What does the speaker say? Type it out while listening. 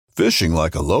Fishing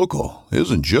like a local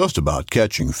isn't just about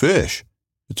catching fish.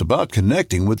 It's about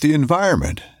connecting with the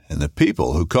environment and the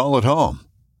people who call it home.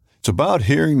 It's about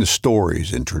hearing the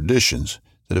stories and traditions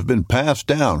that have been passed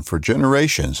down for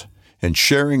generations and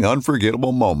sharing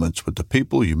unforgettable moments with the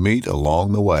people you meet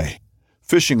along the way.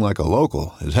 Fishing like a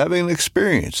local is having an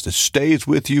experience that stays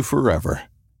with you forever.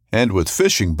 And with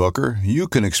Fishing Booker, you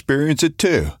can experience it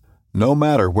too, no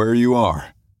matter where you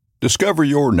are. Discover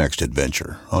your next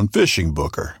adventure on Fishing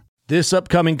Booker. This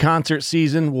upcoming concert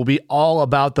season will be all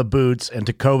about the boots, and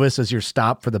Tecovas is your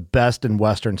stop for the best in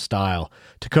Western style.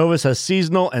 Tecovas has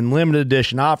seasonal and limited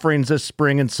edition offerings this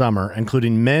spring and summer,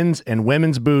 including men's and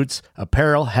women's boots,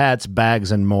 apparel, hats,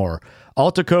 bags, and more.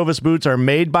 All Tecovas boots are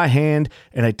made by hand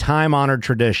in a time-honored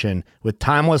tradition with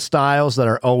timeless styles that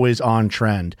are always on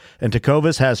trend. And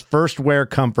Tecovas has first wear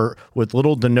comfort with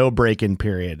little to no break-in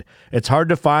period. It's hard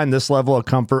to find this level of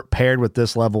comfort paired with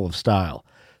this level of style.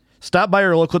 Stop by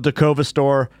your local Tecovas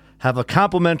store, have a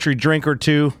complimentary drink or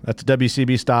two, that's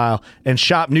WCB style, and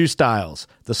shop new styles.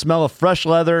 The smell of fresh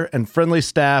leather and friendly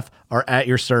staff are at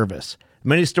your service.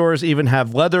 Many stores even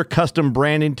have leather custom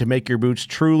branding to make your boots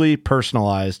truly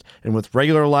personalized. And with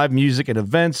regular live music and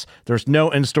events, there's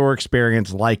no in-store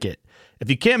experience like it.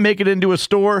 If you can't make it into a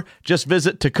store, just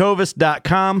visit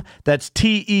tecovas.com. That's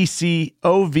TECOVAS.com.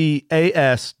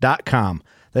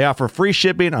 They offer free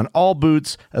shipping on all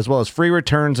boots, as well as free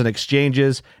returns and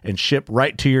exchanges, and ship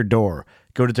right to your door.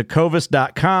 Go to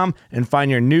tecovas.com and find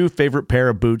your new favorite pair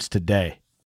of boots today.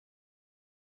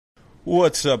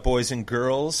 What's up, boys and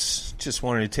girls? Just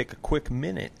wanted to take a quick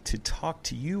minute to talk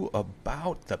to you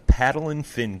about the Paddle and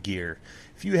Fin gear.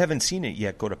 If you haven't seen it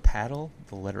yet, go to paddle,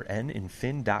 the letter N, and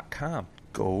fin.com.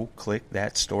 Go click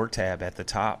that store tab at the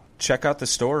top. Check out the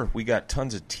store. We got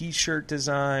tons of t-shirt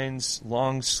designs,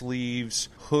 long sleeves,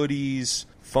 hoodies,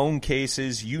 phone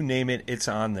cases, you name it, it's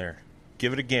on there.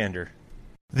 Give it a gander.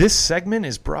 This segment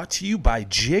is brought to you by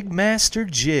Jigmaster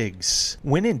Jigs.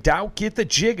 When in doubt, get the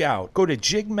jig out. Go to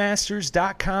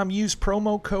jigmasters.com, use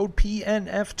promo code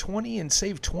PNF20 and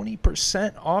save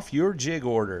 20% off your jig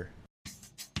order.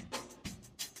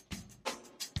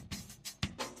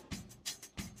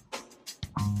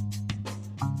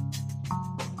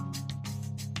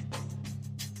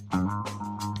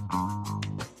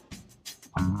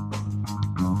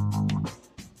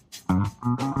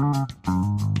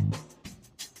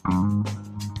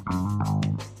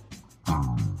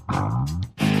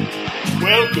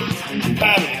 Welcome to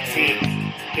Paddle and Fin,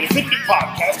 an offending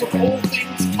podcast of all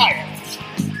things kayak fishing.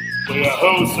 Where our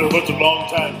hosts are a bunch of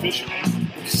long-time fishermen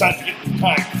who decide to get in the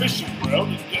kayak fishing world,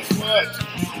 and guess what?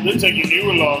 They're taking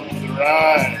you along for the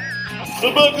ride.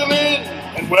 So buckle in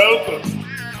and welcome to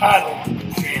Paddle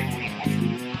and Fin.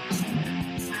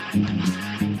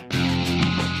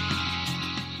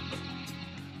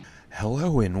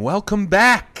 Hello and welcome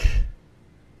back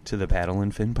to the Paddle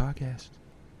and Fin podcast.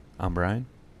 I'm Brian.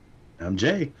 I'm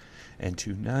Jay. And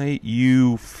tonight,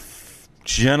 you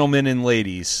gentlemen and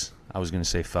ladies, I was going to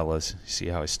say fellas, see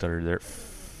how I stuttered there?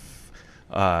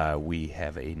 We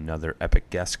have another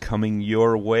epic guest coming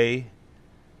your way.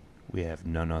 We have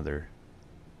none other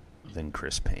than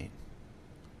Chris Payne.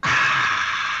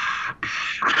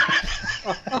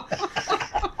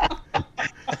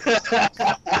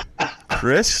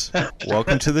 Chris,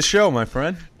 welcome to the show, my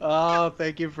friend. Oh,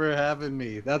 thank you for having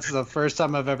me. That's the first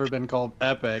time I've ever been called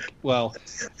epic. Well,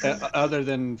 other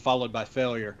than followed by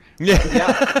failure. Yeah.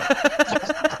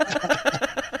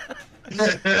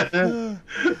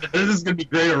 This is gonna be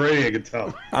great already, I can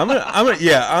tell. I'm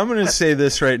gonna say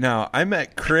this right now. I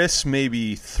met Chris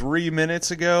maybe 3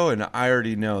 minutes ago, and I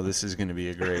already know this is gonna be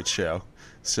a great show.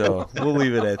 So we'll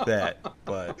leave it at that.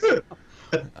 But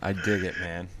I dig it,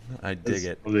 man. I dig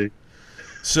it. Funny.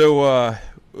 So,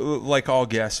 like all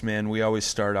guests, man, we always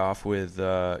start off with,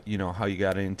 how you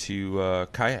got into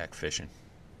kayak fishing.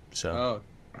 So,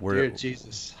 dear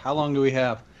Jesus, how long do we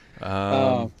have?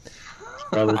 I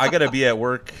got to be at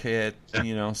work at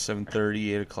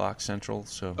 7:30, 8 o'clock Central.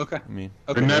 So, okay. I mean,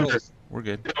 okay, remember, we're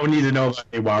good. You don't need to know about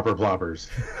any whopper ploppers.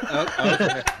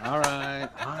 Okay. All right.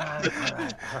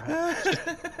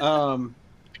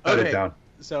 Cut okay. it down.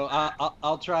 So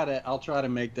I'll try to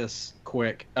make this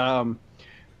quick.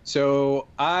 So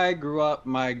I grew up.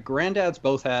 My granddads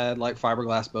both had like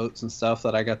fiberglass boats and stuff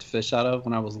that I got to fish out of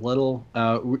when I was little.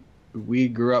 We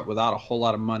grew up without a whole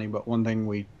lot of money, but one thing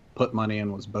we put money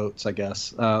in was boats. I guess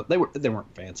they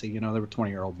weren't fancy, they were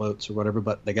 20-year-old boats or whatever,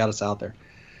 but they got us out there.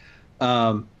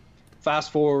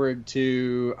 Fast forward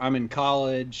to I'm in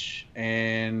college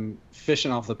and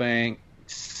fishing off the bank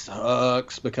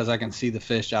sucks because I can see the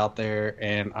fish out there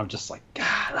and I'm just like,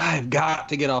 God, I've got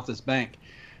to get off this bank.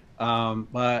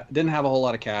 but didn't have a whole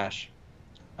lot of cash.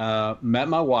 Met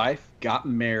my wife, got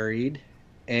married,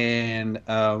 and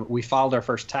we filed our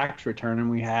first tax return, and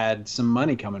we had some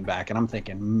money coming back. And I'm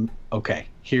thinking, okay,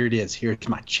 here it is. Here's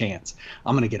my chance.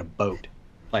 I'm going to get a boat,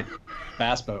 like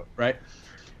bass boat, right?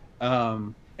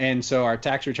 And so our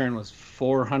tax return was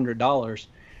 $400.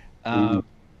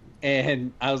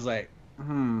 And I was like,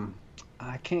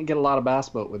 I can't get a lot of bass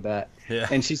boat with that. Yeah.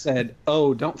 And she said,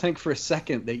 oh, don't think for a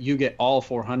second that you get all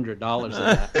 $400 of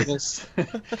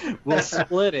that. We'll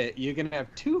split it. You can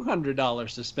have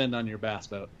 $200 to spend on your bass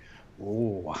boat.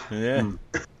 Ooh. Yeah.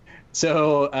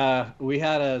 So we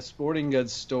had a sporting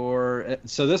goods store.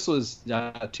 So this was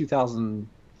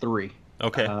 2003.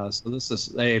 Okay. So this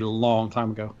is a long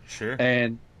time ago. Sure.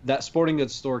 And that sporting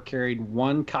goods store carried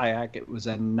one kayak. It was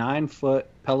a 9-foot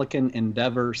Pelican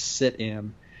Endeavor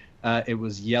sit-in. It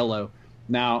was yellow.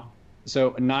 Now, so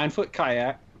a 9-foot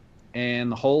kayak,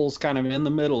 and the hole's kind of in the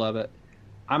middle of it.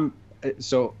 I'm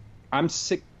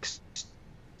 6'2".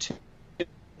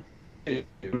 It's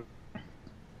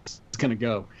gonna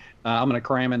go. I'm gonna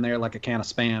cram in there like a can of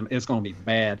Spam. It's gonna be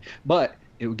bad, but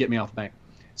it would get me off the bank.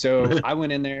 So I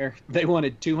went in there. They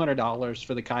wanted $200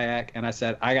 for the kayak, and I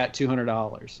said, I got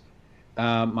 $200.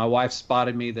 My wife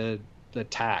spotted me the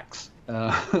tax.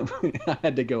 I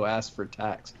had to go ask for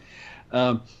tax.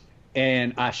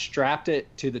 And I strapped it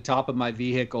to the top of my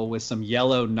vehicle with some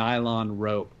yellow nylon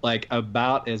rope, like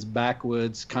about as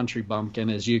backwoods country bumpkin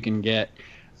as you can get,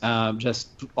 just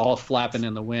all flapping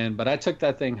in the wind. But I took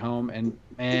that thing home, and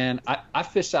man, I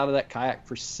fished out of that kayak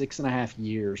for 6.5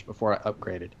 years before I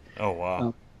upgraded. Oh,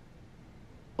 wow.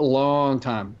 A long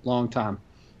time.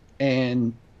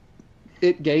 And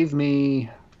it gave me,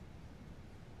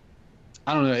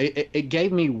 I don't know, it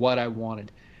gave me what I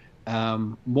wanted,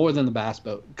 more than the bass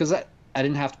boat, because I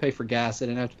didn't have to pay for gas. I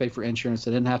didn't have to pay for insurance.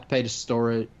 I didn't have to pay to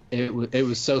store it. It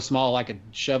was so small I could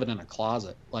shove it in a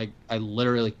closet. Like, I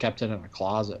literally kept it in a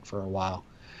closet for a while.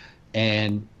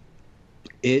 And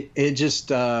it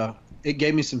just, it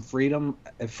gave me some freedom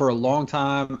for a long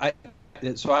time.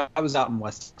 So I was out in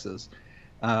West Texas,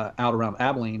 out around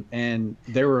Abilene, and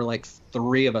there were like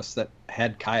 3 of us that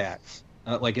had kayaks.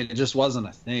 Like, it just wasn't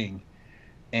a thing.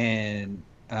 And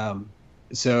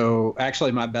so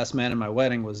actually my best man in my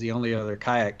wedding was the only other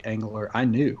kayak angler I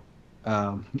knew,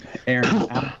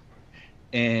 Aaron.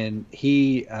 And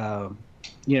he,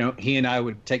 he and I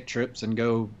would take trips and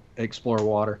go explore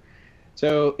water.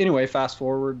 So anyway, fast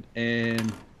forward,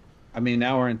 and I mean,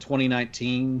 now we're in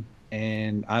 2019.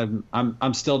 And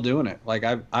I'm still doing it. Like,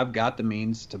 I've got the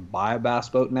means to buy a bass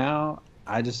boat now.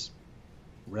 I just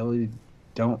really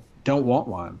don't want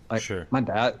one. Like, sure. My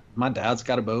dad's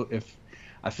got a boat. If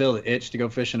I feel the itch to go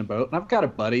fish in a boat, and I've got a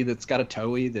buddy that's got a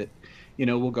towee that,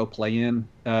 we'll go play in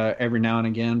every now and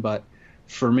again. But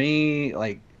for me,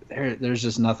 like, there's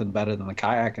just nothing better than the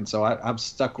kayak, and so I'm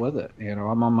stuck with it.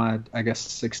 I'm on my, I guess,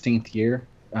 16th year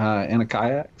in a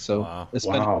kayak. So wow. It's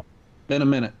been a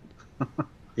minute.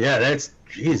 Yeah, that's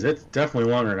definitely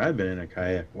longer than I've been in a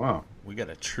kayak. Wow. We got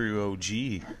a true OG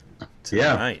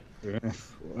tonight. Yeah.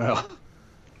 Well,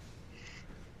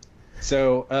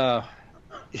 so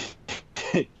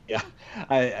yeah,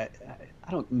 I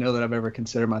don't know that I've ever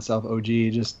considered myself OG,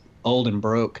 just old and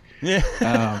broke. Yeah.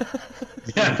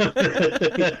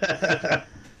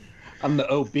 I'm the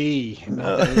OB.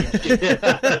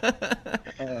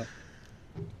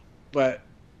 But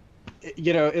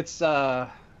it's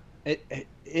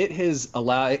it has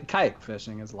allowed, kayak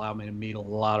fishing has allowed me to meet a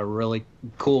lot of really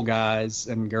cool guys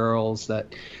and girls that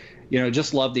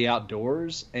just love the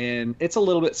outdoors. And it's a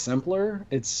little bit simpler.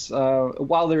 It's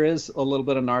while there is a little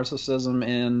bit of narcissism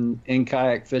in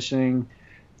kayak fishing,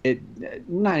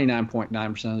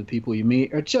 99.9% of the people you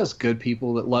meet are just good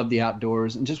people that love the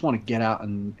outdoors and just want to get out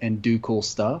and do cool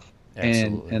stuff.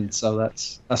 Absolutely. And so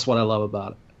that's what I love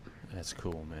about it. That's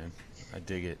cool, man. I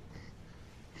dig it.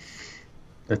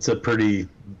 That's a pretty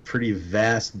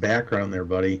vast background there,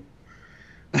 buddy.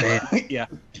 Yeah.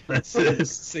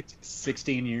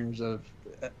 16 years of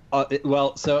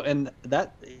and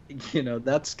that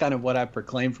that's kind of what I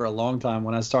proclaimed for a long time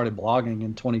when I started blogging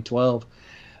in 2012.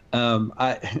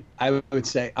 I would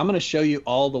say, I'm going to show you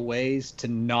all the ways to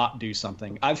not do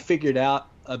something. I've figured out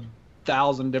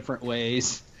 1,000 different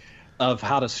ways of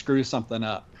how to screw something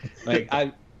up. Like,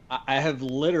 I have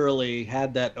literally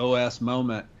had that OS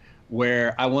moment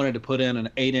where I wanted to put in an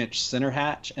 8-inch center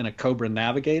hatch and a Cobra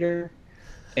Navigator,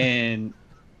 and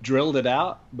drilled it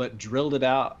out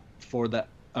for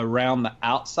around the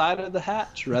outside of the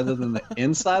hatch rather than the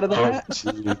inside of the hatch.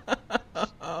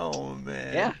 Oh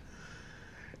man. Yeah.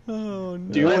 Oh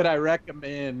no. Do what I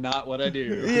recommend, not what I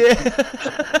do. Yeah.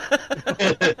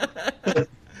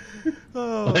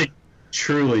 Oh. Like,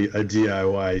 truly a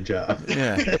DIY job.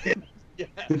 Yeah. Yeah.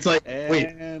 It's like, wait,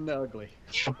 And ugly.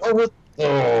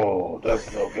 oh,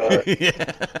 that's no good.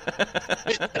 Yeah.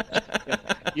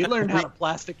 You learned how to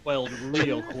plastic weld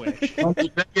real quick. Can I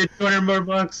get 200 more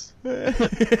bucks? Yeah.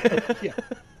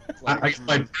 It's I like, got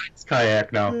my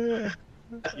kayak now.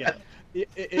 yeah.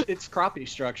 It's crappie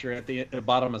structure at the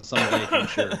bottom of some lake, I'm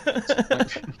sure.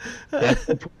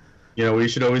 You know, we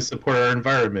should always support our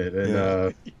environment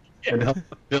and help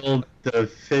build the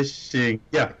fishing.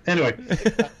 Yeah. Anyway,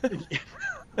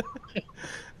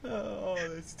 Oh,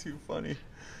 that's too funny.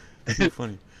 Too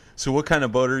funny. So, what kind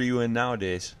of boat are you in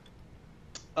nowadays?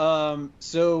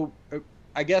 So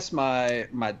I guess my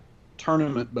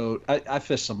tournament boat. I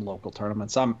fish some local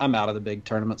tournaments. I'm out of the big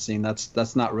tournament scene.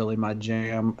 That's not really my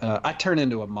jam. I turn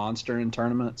into a monster in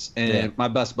tournaments, and my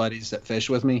best buddies that fish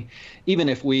with me, even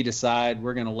if we decide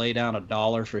we're gonna lay down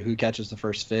 $1 for who catches the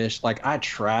first fish, like I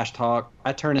trash talk.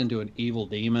 I turn into an evil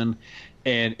demon,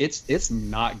 and it's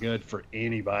not good for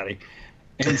anybody.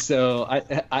 And so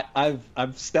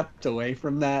I've stepped away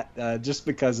from that just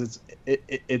because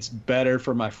it's better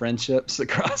for my friendships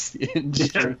across the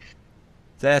industry.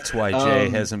 That's why Jay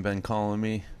hasn't been calling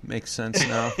me. Makes sense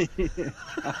now.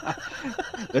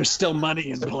 There's still money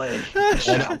in play.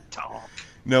 Talk.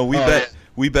 No,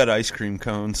 we bet ice cream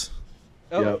cones.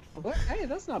 Oh, Yep. well, hey,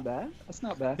 that's not bad. That's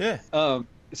not bad. Yeah.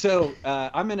 So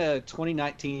I'm in a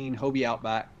 2019 Hobie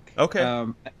Outback. Okay.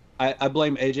 I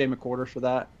blame AJ McWhorter for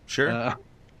that. Sure.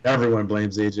 everyone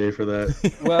blames AJ for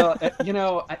that. Well,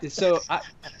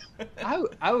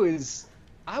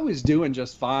 I was doing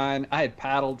just fine. I had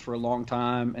paddled for a long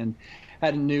time and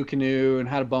had a new canoe and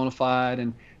had a bona fide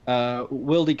and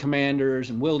Wildy Commanders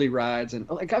and Wildy rides, and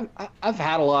like I've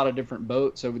had a lot of different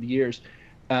boats over the years,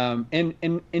 and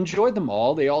enjoyed them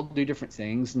all. They all do different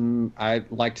things, and I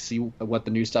like to see what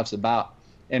the new stuff's about.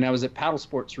 And I was at Paddle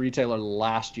Sports Retailer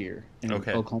last year in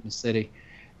Oklahoma City,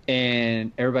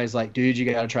 and everybody's like, "Dude,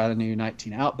 you got to try the new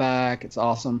 19 Outback. It's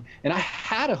awesome." And I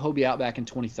had a Hobie Outback in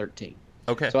 2013.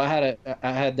 Okay. So I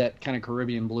had that kind of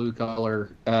Caribbean blue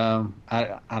color. I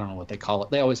don't know what they call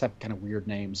it. They always have kind of weird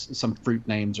names, some fruit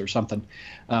names or something.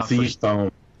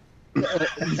 Seafoam.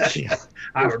 Yeah.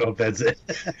 I don't know if that's it.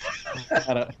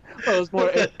 Well,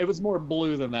 it was more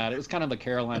blue than that. It was kind of the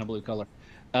Carolina blue color.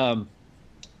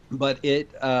 But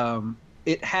it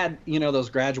had, those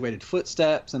graduated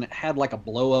footsteps, and it had like a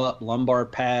blow up lumbar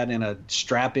pad and a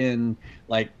strap in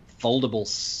like foldable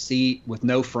seat with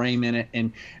no frame in it,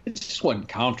 and it just wasn't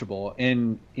comfortable.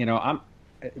 And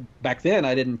back then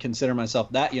I didn't consider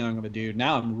myself that young of a dude.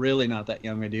 Now I'm really not that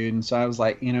young of a dude, and so I was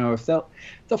like, if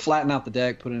they'll flatten out the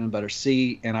deck, put in a better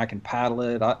seat, and I can paddle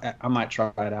it, I might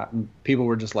try it out. And people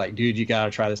were just like, "Dude, you got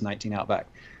to try this 19 Outback."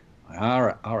 All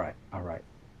right.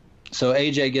 So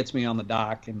AJ gets me on the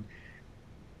dock and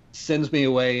sends me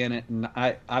away in it, and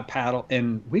I paddle,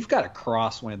 and we've got a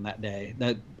crosswind that day.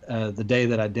 The day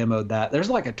that I demoed that, there's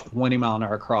like a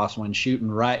 20-mile-an-hour crosswind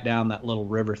shooting right down that little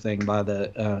river thing by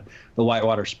the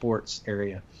Whitewater Sports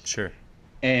area. Sure.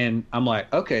 And I'm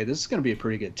like, okay, this is going to be a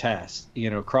pretty good test.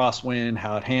 Crosswind,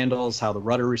 how it handles, how the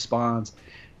rudder responds.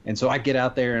 And so I get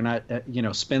out there and I,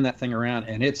 spin that thing around,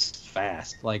 and it's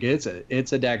fast. Like it's a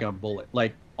daggone bullet,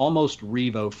 like almost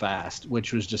Revo fast,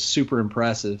 which was just super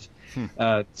impressive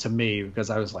to me, because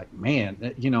I was like,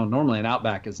 man, normally an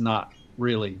Outback is not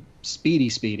really speedy.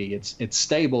 It's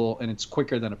stable and it's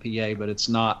quicker than a PA, but it's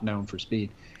not known for speed.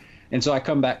 And so I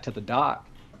come back to the dock,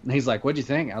 and he's like, "What'd you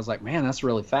think?" I was like, "Man, that's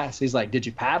really fast." He's like, "Did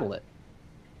you paddle it?"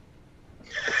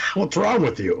 What's wrong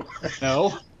with you?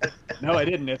 No, I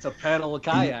didn't. It's a pedal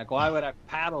kayak. Why would I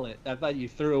paddle it? I thought you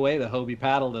threw away the Hobie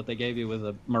paddle that they gave you with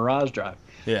a Mirage Drive.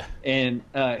 Yeah. And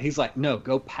he's like, "No,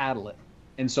 go paddle it."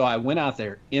 And so I went out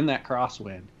there in that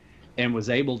crosswind and was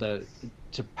able to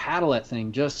paddle that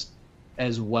thing just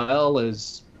as well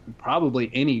as probably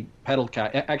any pedal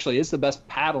kayak. Actually, it's the best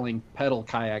paddling pedal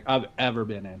kayak I've ever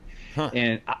been in. Huh.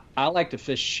 And I like to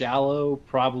fish shallow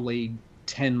probably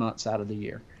 10 months out of the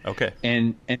year. Okay.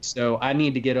 And so I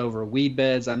need to get over weed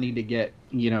beds. I need to get,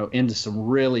 into some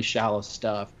really shallow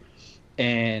stuff.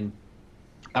 And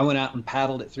I went out and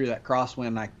paddled it through that crosswind.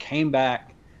 And I came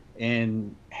back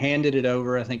and handed it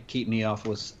over. I think Keaton Eoff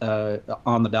was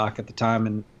on the dock at the time,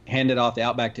 and handed off the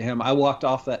Outback to him. I walked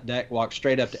off that deck, walked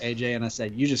straight up to AJ, and I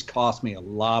said, "You just cost me a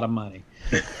lot of money."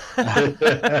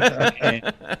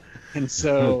 And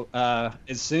so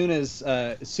as soon as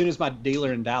my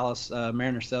dealer in Dallas,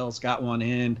 Mariner Sales, got one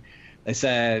in, they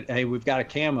said, "Hey, we've got a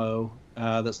camo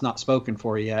that's not spoken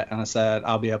for yet." And I said,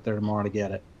 "I'll be up there tomorrow to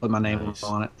get it." Put my name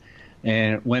on it,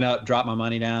 and went up, dropped my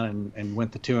money down, and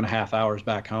went the 2.5 hours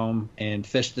back home and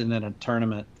fished it in a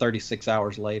tournament 36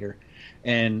 hours later.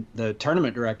 And the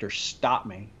tournament director stopped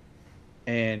me,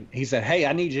 and he said, "Hey,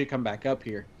 I need you to come back up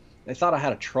here." They thought I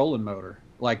had a trolling motor,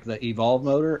 like the Evolve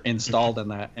motor, installed in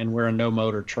that, and we're a no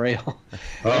motor trail.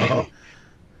 Oh.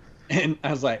 And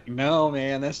I was like, "No,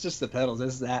 man, that's just the pedals.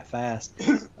 It's that fast."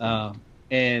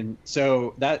 And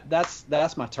so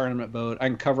that's my tournament boat. I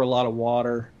can cover a lot of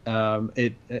water.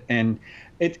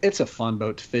 It's a fun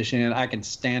boat to fish in. I can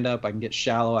stand up, I can get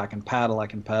shallow, I can paddle, I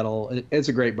can pedal. It's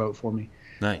a great boat for me.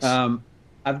 Nice.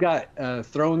 I've got a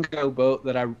throw and go boat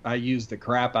that I use the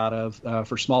crap out of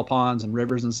for small ponds and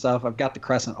rivers and stuff. I've got the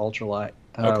Crescent Ultralight,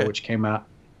 which came out.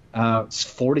 It's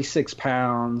 46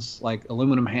 pounds, like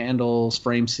aluminum handles,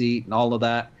 frame seat, and all of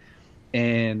that.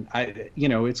 And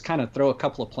it's kind of throw a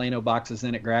couple of Plano boxes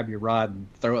in it, grab your rod, and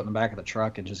throw it in the back of the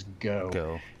truck and just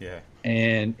go. Yeah.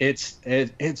 And it's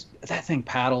that thing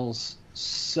paddles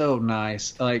so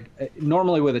nice. Like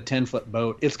normally with a 10-foot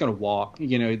boat, it's going to walk.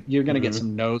 You're going to get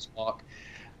some nose walk.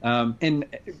 And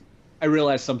I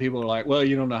realize some people are like, "Well,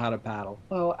 you don't know how to paddle."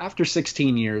 Well, after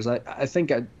 16 years, I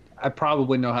think I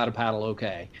probably know how to paddle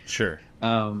okay. Sure.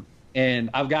 And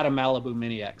I've got a Malibu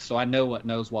Mini X, so I know what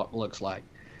nose walk looks like.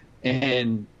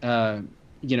 And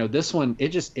this one,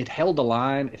 it held the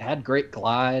line. It had great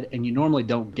glide, and you normally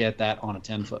don't get that on a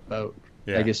 10-foot boat.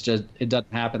 Yeah. Like it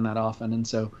doesn't happen that often. And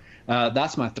so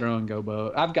that's my throw and go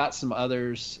boat. I've got some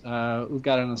others. We've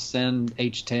got an Ascend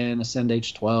H10, Ascend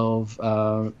H12,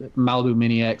 Malibu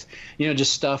Mini X.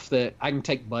 Just stuff that I can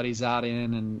take buddies out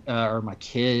in, and or my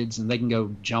kids, and they can go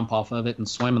jump off of it and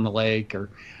swim in the lake or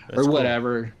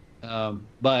whatever.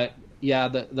 But yeah,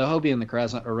 the Hobie and the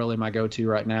Crescent are really my go-to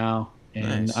right now,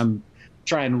 and Nice. I'm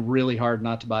trying really hard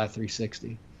not to buy a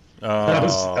 360.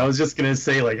 I was just gonna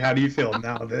say, like, how do you feel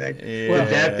now that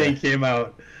that thing came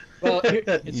out? Well,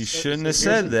 You shouldn't have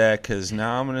said that, because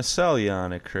now I'm going to sell you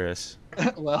on it, Chris.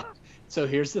 Well, so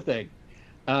here's the thing.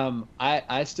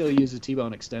 I still use a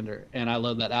T-bone extender, and I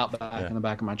load that out back in the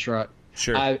back of my truck.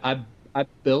 Sure. I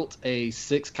built a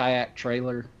 6 kayak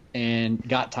trailer and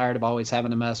got tired of always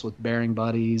having to mess with bearing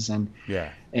buddies and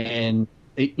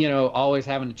always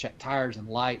having to check tires and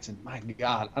lights. And my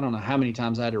God, I don't know how many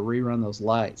times I had to rerun those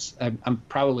lights. I'm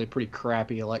probably a pretty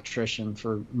crappy electrician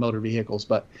for motor vehicles,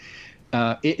 but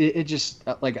it just,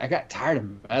 like, I got tired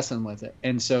of messing with it.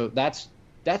 And so that's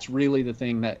really the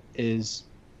thing that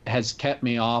has kept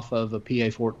me off of a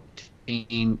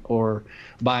PA-14 or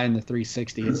buying the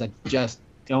 360 is I just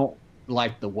don't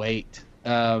like the weight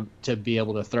to be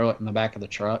able to throw it in the back of the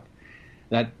truck.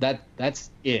 That's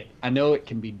it. I know it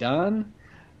can be done.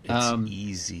 It's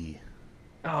easy.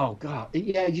 Oh God,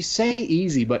 yeah. You say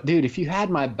easy, but dude, if you had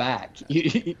my back,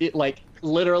 it like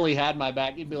literally had my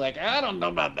back, you'd be like, I don't know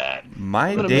about that.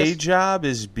 My day job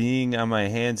is being on my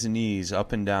hands and knees,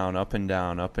 up and down, up and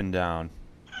down, up and down.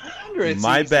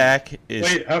 My back is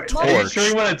torched. Are you sure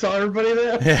you want to tell everybody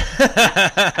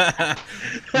that?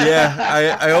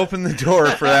 Yeah, I opened the door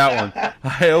for that one.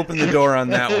 I opened the door on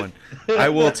that one. I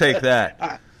will take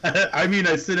that. I mean,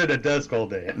 I sit at a desk all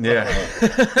day. Yeah.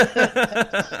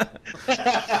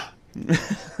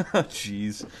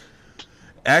 Jeez.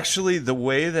 Actually, the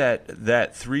way that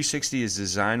 360 is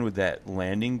designed with that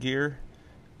landing gear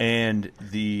and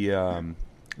the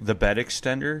bed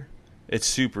extender, it's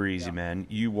super easy, man.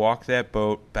 You walk that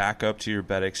boat back up to your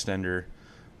bed extender,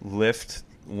 lift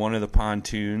one of the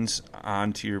pontoons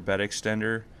onto your bed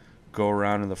extender, go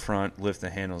around in the front, lift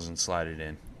the handles, and slide it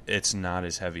in. It's not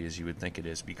as heavy as you would think it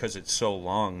is because it's so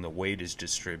long, the weight is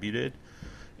distributed.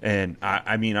 And,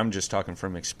 I mean, I'm just talking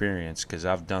from experience because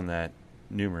I've done that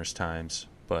numerous times,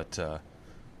 but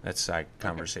that's side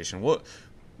conversation. We'll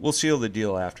seal the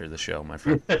deal after the show, my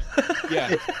friend.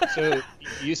 Yeah. So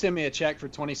you send me a check for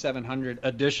 $2,700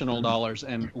 additional dollars,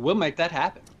 and we'll make that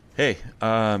happen. Hey,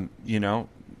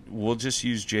 we'll just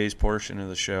use Jay's portion of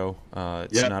the show.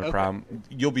 It's not a problem.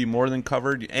 You'll be more than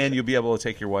covered, and you'll be able to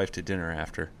take your wife to dinner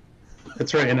after.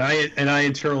 That's right, and I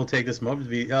in turn will take this moment to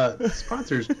be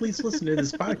sponsors. Please listen to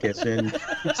this podcast and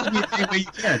contribute any way you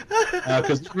can,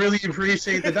 because we really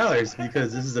appreciate the dollars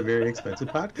because this is a very expensive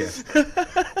podcast.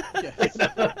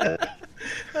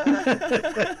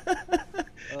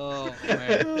 Oh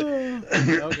man.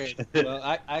 Okay.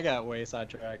 Well, I got way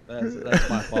sidetracked. That's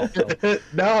my fault. So.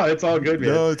 No, it's all good,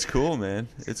 man. No, it's cool, man.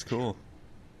 It's cool.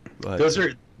 But,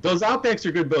 those Outbacks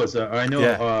are good boats. I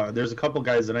know there's a couple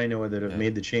guys that I know that have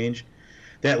made the change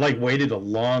that like waited a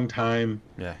long time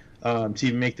to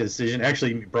even make the decision.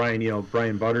 Actually,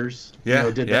 Brian Butters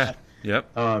did that.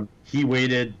 Yep. He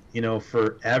waited,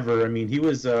 forever. I mean, he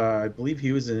was I believe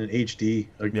he was in an HD,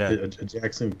 a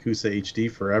Jackson Coosa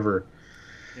HD forever.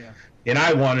 Yeah. And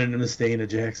I wanted him to stay in a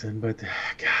Jackson, but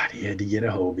God, he had to get a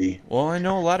Hobie. Well, I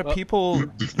know a lot of people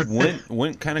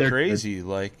went kind of crazy,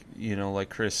 like like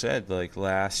Chris said, like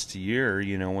last year,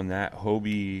 when that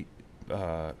Hobie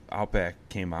Outback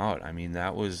came out. I mean,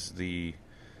 that was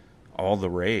all the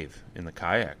rave in the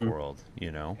kayak world.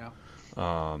 Yeah.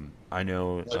 I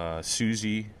know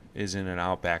Susie is in an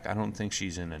Outback. I don't think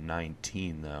she's in a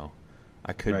 19 though.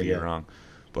 I could be wrong,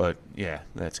 but yeah,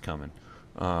 that's coming.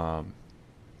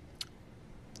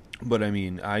 But I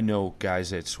mean, I know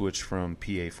guys that switch from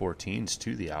PA14s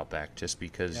to the Outback just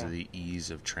because of the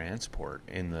ease of transport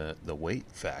and the weight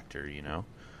factor,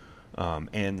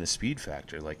 and the speed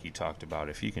factor, like you talked about.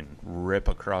 If you can rip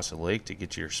across a lake to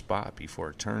get to your spot before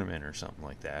a tournament or something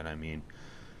like that, I mean,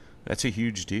 that's a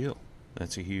huge deal.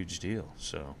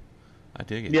 So I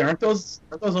dig it. Yeah, aren't those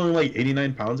only like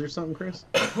 89 pounds or something, Chris?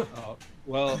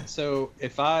 Well, so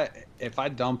if I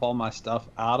dump all my stuff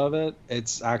out of it,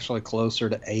 it's actually closer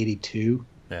to 82.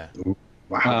 Yeah.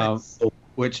 Wow.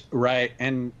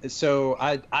 And so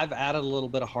I've added a little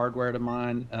bit of hardware to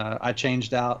mine. I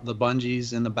changed out the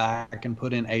bungees in the back and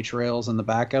put in H rails in the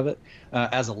back of it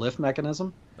as a lift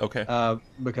mechanism. Okay.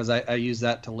 Because I use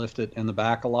that to lift it in the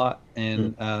back a lot,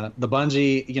 and the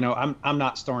bungee, I'm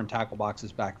not storing tackle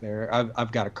boxes back there.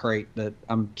 I've got a crate that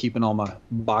I'm keeping all my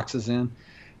boxes in.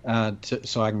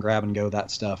 So I can grab and go that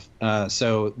stuff.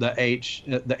 So the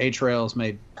H rails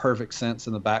made perfect sense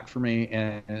in the back for me,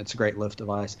 and it's a great lift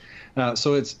device.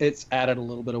 So it's added a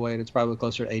little bit of weight. It's probably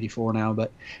closer to 84 now,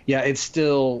 but yeah, it's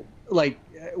still like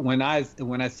when I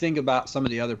think about some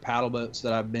of the other paddle boats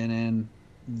that I've been in,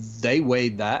 they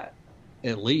weighed that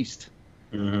at least.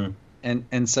 Mm-hmm.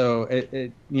 And so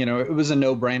it was a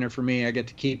no-brainer for me. I get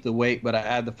to keep the weight, but I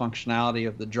add the functionality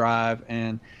of the drive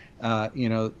and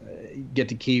get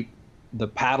to keep the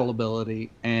paddle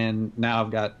ability, and now I've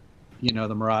got,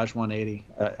 the Mirage 180.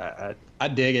 I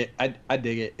dig it. I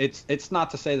dig it. It's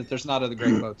not to say that there's not other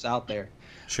great boats out there.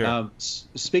 Sure.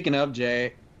 Speaking of,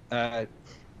 Jay,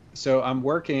 so I'm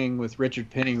working with Richard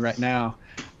Penny right now.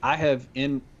 I have,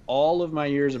 in all of my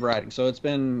years of riding, so it's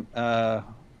been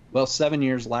 7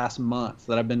 years last month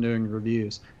that I've been doing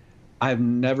reviews. I've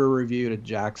never reviewed a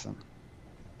Jackson.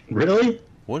 Really?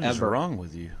 What is wrong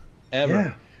with you? Ever.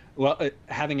 Yeah. Well,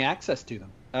 having access to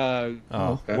them.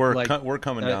 Okay. We're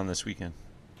coming down this weekend.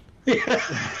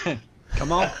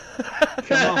 Come on.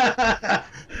 Yeah.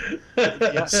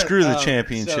 Screw the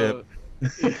championship.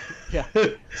 Yeah.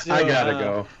 So, I gotta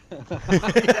go.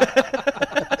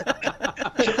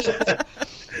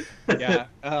 Yeah.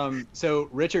 So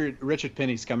Richard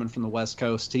Penny's coming from the West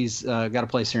Coast. He's got a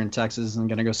place here in Texas and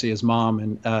going to go see his mom,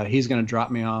 and he's going to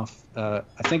drop me off. I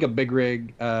think a big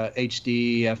rig,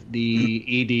 HD, FD,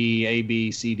 ED,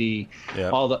 AB, CD,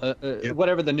 all the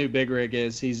whatever the new big rig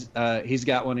is. He's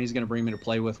got one. He's going to bring me to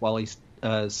play with while he's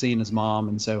seeing his mom,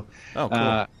 and so. Oh,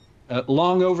 cool.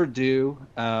 Long overdue.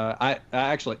 I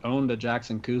actually owned a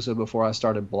Jackson Coosa before I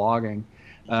started blogging.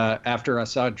 After I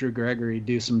saw Drew Gregory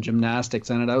do some gymnastics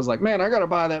in it, I was like, man, I got to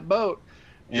buy that boat.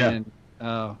 And,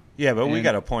 but we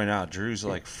got to point out, Drew's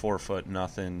like 4 foot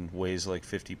nothing, weighs like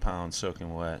 50 pounds,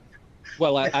 soaking wet.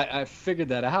 Well, I figured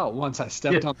that out once I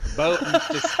stepped on the boat and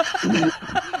just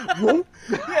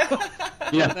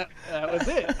that was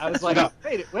it. I was like,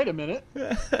 wait a minute.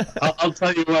 I'll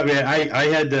tell you what, man. I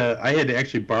had to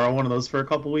actually borrow one of those for a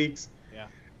couple weeks. Yeah.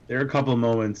 There were a couple of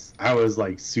moments I was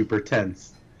like super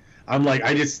tense. I'm like,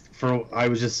 I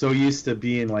was just so used to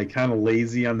being like kind of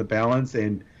lazy on the balance,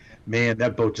 and man,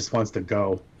 that boat just wants to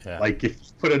go. Yeah. Like if you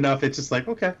put enough, it's just like,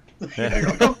 okay.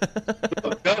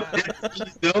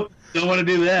 Nope, don't want to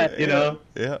do that,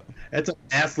 Yeah. That's a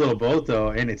fast little boat though,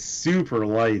 and it's super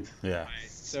light. Yeah.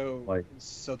 So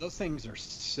those things are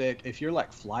sick. If you're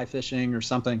like fly fishing or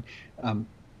something, on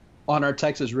our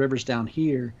Texas rivers down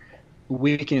here,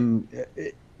 we can,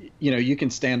 you can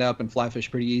stand up and fly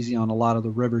fish pretty easy on a lot of the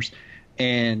rivers,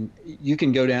 and you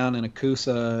can go down in a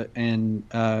Coosa and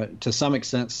to some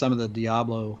extent some of the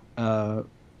Diablo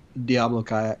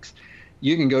kayaks.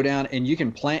 You can go down and you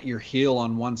can plant your heel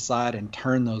on one side and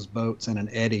turn those boats in an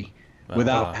eddy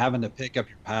without having to pick up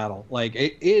your paddle. Like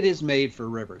it is made for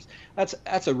rivers.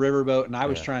 That's a river boat, and I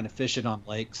was trying to fish it on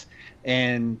lakes,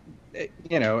 and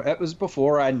it was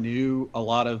before I knew a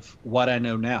lot of what I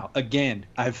know now. Again,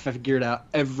 I've figured out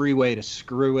every way to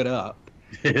screw it up,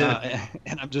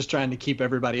 and I'm just trying to keep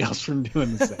everybody else from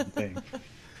doing the same thing.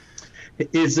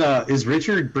 Is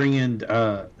Richard bringing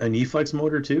an E-Flex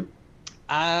motor too?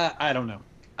 I don't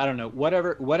know.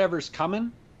 Whatever's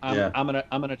coming, I'm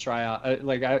gonna try out.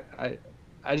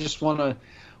 I just want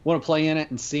to play in it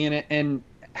and see in it. And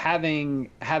having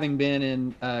been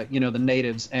in the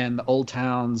natives and the old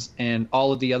towns and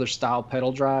all of the other style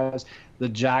pedal drives, the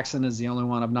Jackson is the only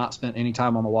one I've not spent any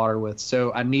time on the water with.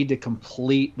 So I need to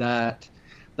complete that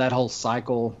whole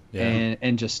cycle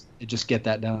and just get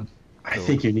that done. I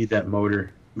think you need that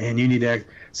motor, man. You need that.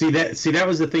 See that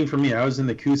was the thing for me. I was in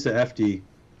the Coosa FD,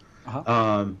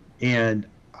 and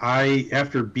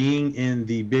after being in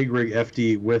the big rig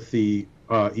FD with the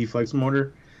E-Flex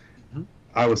motor,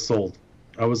 I was sold.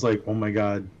 I was like, oh my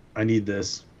God, I need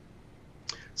this.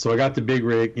 So I got the big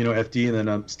rig, FD, and then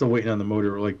I'm still waiting on the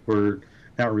motor. Like, we're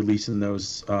not releasing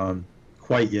those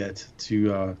quite yet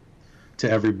to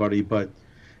everybody, but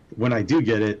when I do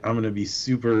get it, I'm going to be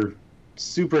super,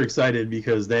 super excited,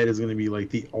 because that is going to be like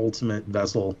the ultimate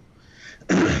vessel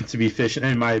to be fishing,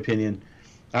 in my opinion.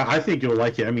 I think you'll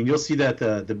like it. I mean, you'll see that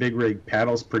the big rig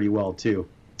paddles pretty well too,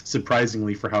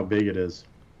 surprisingly, for how big it is.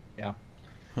 Yeah.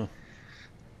 Huh.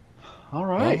 All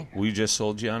right. Well, we just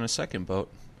sold you on a second boat.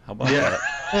 How about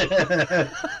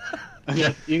that?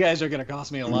 You guys are going to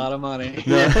cost me a lot of money.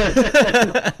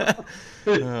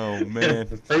 Oh man!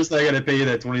 First, I got to pay you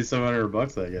that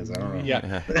 $2,700, I guess. I don't know.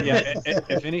 Yeah.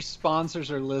 If any sponsors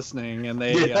are listening and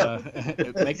they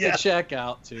make the check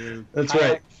out to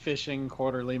Kayak Fishing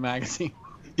Quarterly Magazine.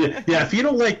 Yeah. If you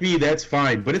don't like me, that's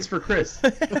fine, but it's for Chris.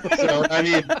 So I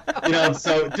mean,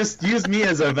 so just use me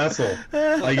as a vessel.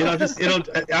 Like,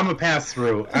 I'm a pass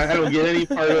through. I don't get any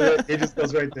part of it. It just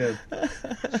goes right there.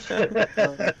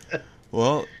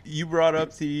 Well, you brought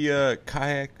up the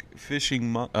Kayak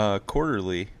Fishing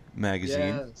Quarterly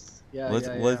magazine. Yes.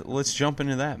 Let's jump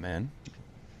into that, man.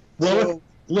 Well,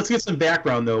 let's get some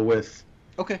background though. With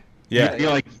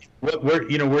yeah,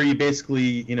 where you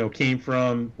basically came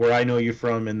from, where I know you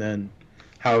from, and then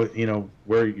how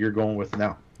where you're going with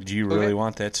now. Do you really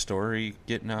want that story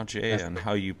getting out, Jay, on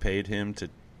how you paid him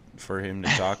for him to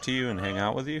talk to you and hang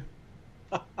out with you?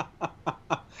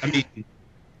 I mean.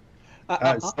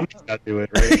 Somebody's got to do it,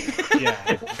 right?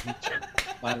 Yeah.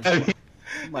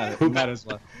 Might as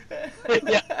well.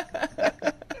 Yeah.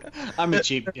 I'm a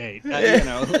cheap date. Let's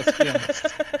be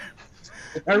honest.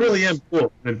 I really am cool.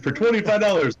 And for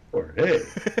 $25 more, hey.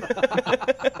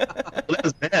 That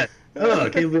was bad. Oh, I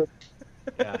can't believe it.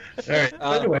 Yeah.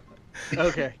 All right. Anyway.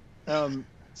 Okay.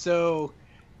 So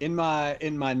in my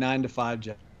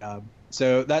 9-to-5 job,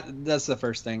 so that's the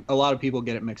first thing. A lot of people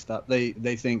get it mixed up. They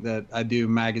think that I do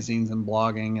magazines and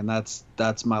blogging, and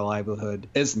that's my livelihood.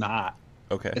 It's not.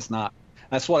 Okay. It's not.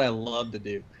 That's what I love to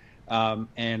do,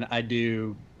 and I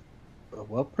do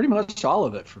pretty much all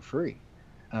of it for free.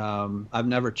 I've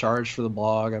never charged for the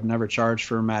blog. I've never charged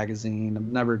for a magazine.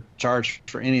 I've never charged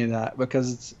for any of that,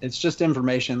 because it's just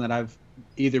information that I've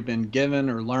either been given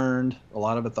or learned, a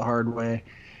lot of it the hard way.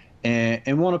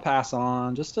 And want to pass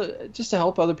on just to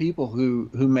help other people who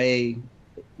may,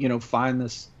 find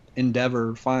this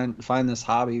endeavor, find this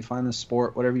hobby, find this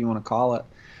sport, whatever you want to call it,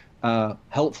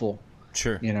 helpful.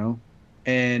 Sure.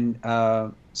 And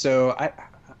so I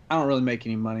don't really make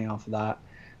any money off of that.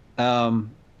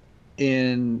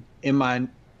 In my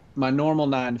normal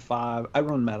 9-to-5, I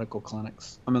run medical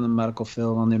clinics. I'm in the medical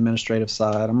field on the administrative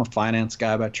side. I'm a finance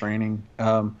guy by training.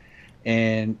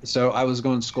 And so I was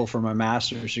going to school for my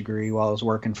master's degree while I was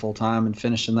working full time and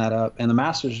finishing that up. And the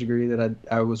master's degree that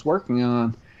I was working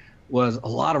on was a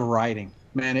lot of writing.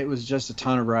 Man, it was just a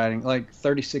ton of writing, like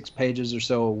 36 pages or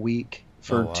so a week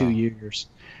for 2 years.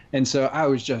 And so I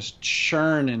was just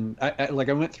churning. I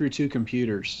went through 2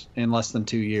 computers in less than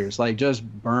 2 years, like just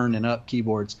burning up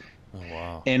keyboards. Oh,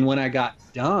 wow. And when I got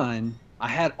done, I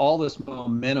had all this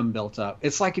momentum built up.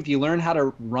 It's like if you learn how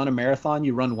to run a marathon,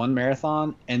 you run one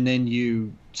marathon and then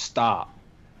you stop.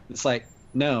 It's like,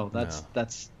 no,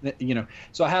 that's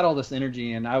so I had all this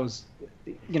energy, and I was,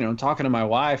 talking to my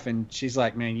wife, and she's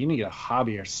like, man, you need a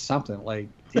hobby or something. Like,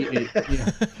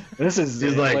 this is.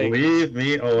 She's like, leave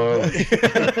me alone.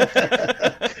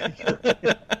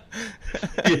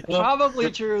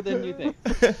 Probably truer than you think.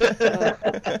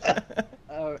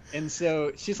 And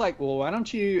so she's like, well, why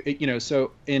don't you,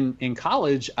 so in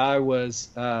college, I worked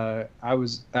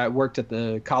at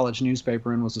the college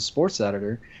newspaper and was a sports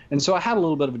editor. And so I had a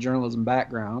little bit of a journalism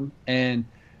background, and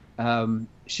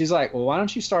she's like, well, why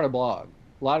don't you start a blog?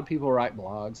 A lot of people write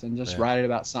blogs and just write it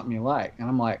about something you like. And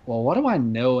I'm like, well, what do I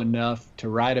know enough to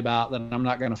write about that I'm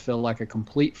not going to feel like a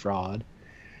complete fraud?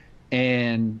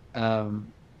 And,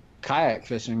 kayak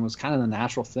fishing was kind of the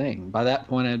natural thing. By that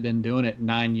point, I had been doing it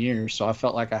 9 years, so I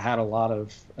felt like I had a lot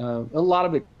of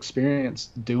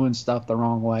experience doing stuff the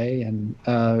wrong way, and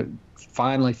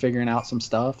finally figuring out some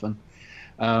stuff. And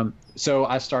so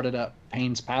I started up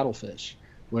Payne's Paddlefish,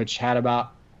 which had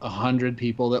about 100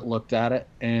 people that looked at it,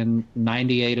 and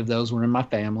 98 of those were in my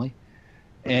family.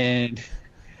 And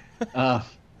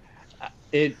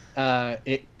it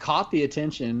caught the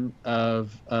attention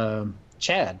of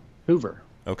Chad Hoover.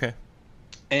 Okay.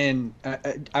 And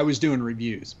I was doing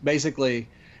reviews. Basically,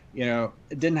 it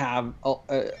didn't have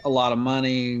a lot of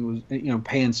money. It was,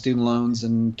 paying student loans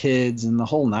and kids and the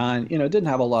whole nine. It didn't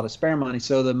have a lot of spare money.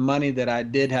 So the money that I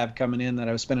did have coming in that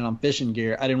I was spending on fishing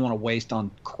gear, I didn't want to waste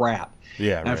on crap.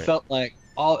 Yeah, and right. I felt like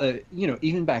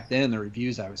even back then, the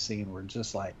reviews I was seeing were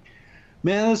just like,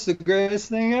 man, this is the greatest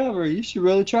thing ever. You should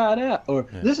really try it out. Or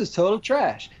this is total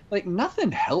trash. Like,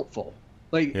 nothing helpful.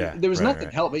 Like, there was nothing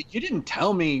helpful. You didn't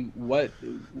tell me what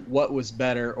was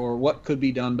better or what could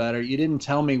be done better. You didn't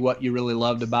tell me what you really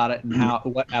loved about it and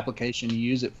what application you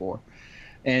use it for.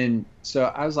 And so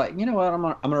I was like, you know what, I'm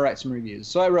gonna write some reviews.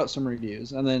 So I wrote some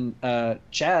reviews, and then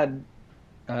Chad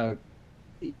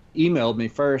emailed me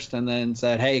first, and then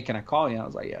said, hey, can I call you? I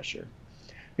was like, yeah, sure.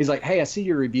 He's like, hey, I see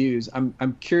your reviews.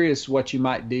 I'm curious what you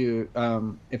might do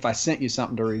if I sent you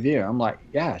something to review. I'm like,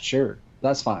 yeah, sure,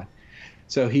 that's fine.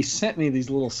 So he sent me these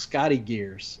little Scotty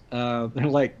gears. They're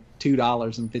like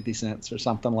 $2.50 or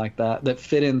something like that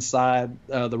fit inside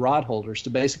the rod holders to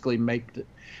basically make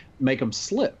them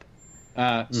slip.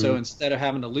 So instead of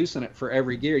having to loosen it for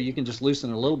every gear, you can just loosen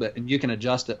it a little bit, and you can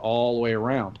adjust it all the way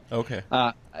around. Okay.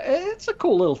 It's a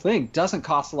cool little thing. Doesn't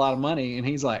cost a lot of money. And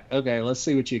he's like, okay, let's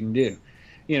see what you can do.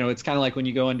 It's kind of like when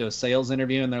you go into a sales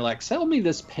interview and they're like, sell me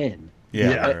this pen.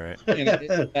 Yeah. Right.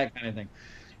 That kind of thing.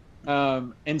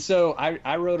 And so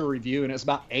I wrote a review, and it's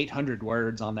about 800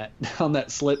 words on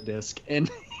that slip disc. And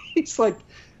he's like,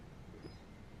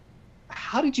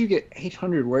 how did you get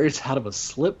 800 words out of a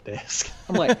slip disc?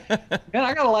 I'm like, man,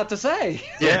 I got a lot to say.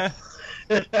 Yeah.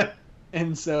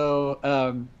 And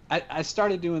so I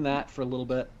started doing that for a little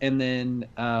bit, and then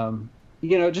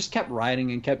just kept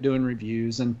writing and kept doing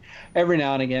reviews. And every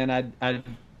now and again, I'd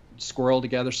squirrel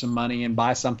together some money and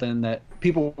buy something that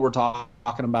people were talking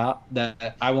about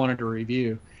that I wanted to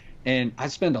review. And I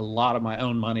spend a lot of my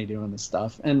own money doing this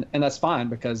stuff, and that's fine,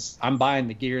 because I'm buying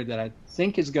the gear that I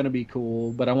think is going to be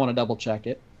cool, but I want to double check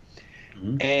it.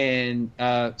 And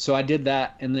so I did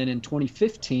that. And then in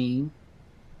 2015,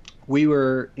 we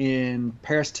were in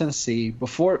Paris, Tennessee,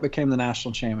 before it became the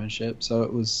national championship. So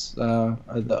it was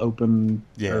the Open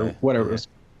or whatever it was.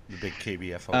 The big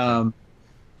KBF Open.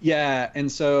 Yeah,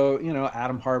 and so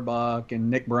Adam Harbuck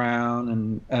and Nick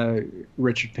Brown and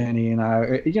Richard Penny and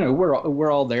I,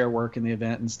 we're all there working the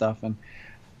event and stuff. And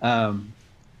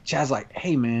Chad's like,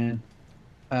 "Hey man,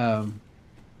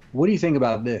 what do you think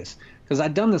about this?" Because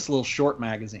I'd done this little short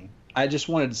magazine. I just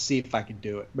wanted to see if I could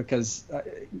do it, because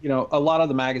a lot of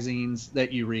the magazines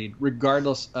that you read,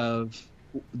 regardless of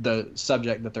the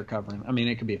subject that they're covering. I mean,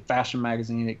 it could be a fashion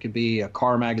magazine, it could be a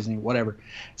car magazine, whatever.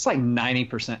 It's like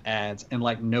 90% ads and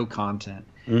like no content.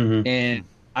 And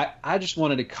I just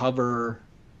wanted to cover,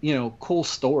 cool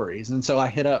stories. And so I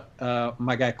hit up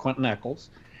my guy Quentin Eccles,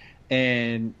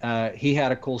 and he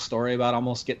had a cool story about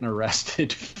almost getting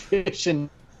arrested fishing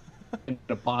in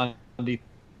a pond.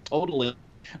 Totally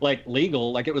like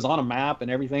legal, like it was on a map and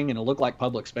everything, and it looked like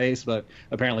public space, but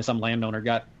apparently some landowner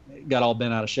got all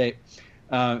bent out of shape.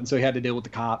 So he had to deal with the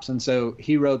cops. And so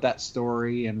he wrote that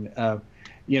story, and,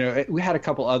 we had a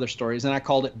couple other stories, and I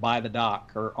called it By the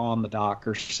Dock or On the Dock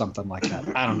or something like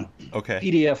that. I don't know. Okay.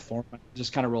 PDF format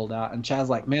just kind of rolled out. And Chad's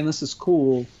like, man, this is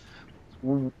cool.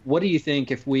 What do you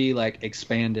think if we like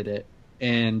expanded it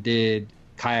and did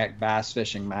Kayak Bass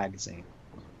Fishing Magazine?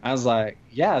 I was like,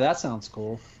 yeah, that sounds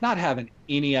cool. Not having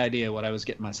any idea what I was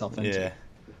getting myself into.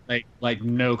 Yeah. Like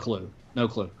no clue.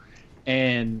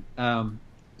 And,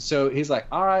 so he's like,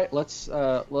 all right, let's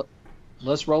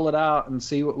roll it out and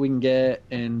see what we can get.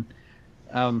 And,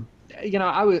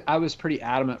 I was pretty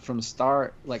adamant from the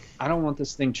start. Like, I don't want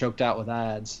this thing choked out with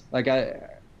ads. Like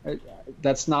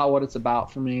that's not what it's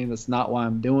about for me. That's not why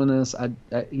I'm doing this. I'm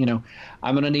going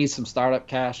to need some startup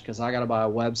cash, because I got to buy a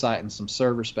website and some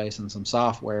server space and some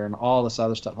software and all this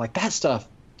other stuff. Like, that stuff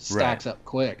stacks up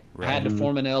quick. Right. I had to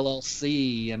form an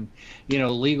LLC and,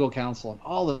 legal counsel and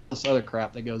all this other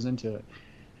crap that goes into it.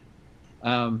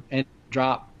 And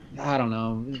drop, I don't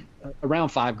know, around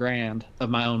 $5,000 of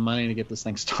my own money to get this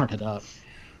thing started up.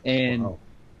 And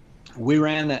we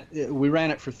ran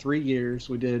it for 3 years.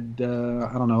 We did,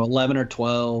 11 or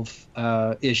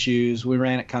 12 issues. We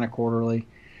ran it kind of quarterly,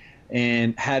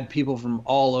 and had people from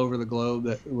all over the globe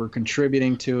that were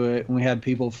contributing to it. And we had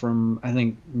people from, I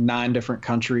think, 9 different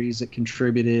countries that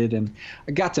contributed. And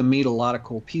I got to meet a lot of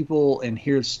cool people and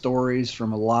hear stories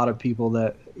from a lot of people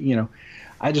that,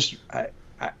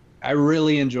 I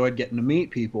really enjoyed getting to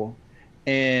meet people.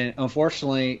 And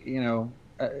unfortunately,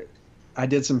 I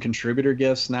did some contributor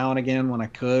gifts now and again when I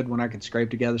could scrape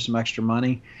together some extra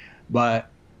money, but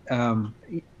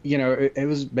it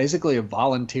was basically a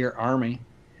volunteer army.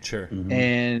 Sure. Mm-hmm.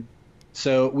 And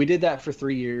so we did that for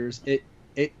 3 years.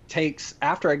 It takes,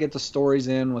 after I get the stories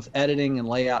in with editing and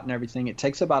layout and everything, it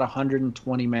takes about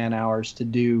 120 man hours to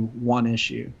do one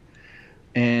issue.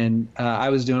 And I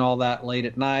was doing all that late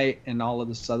at night and all of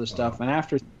this other stuff. And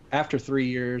after 3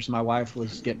 years, my wife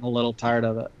was getting a little tired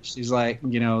of it. She's like,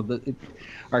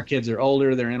 our kids are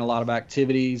older, they're in a lot of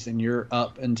activities, and you're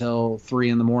up until 3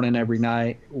 a.m. every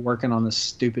night working on this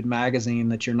stupid magazine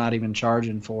that you're not even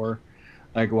charging for.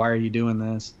 Like, why are you doing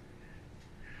this?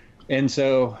 And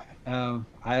so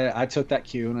I took that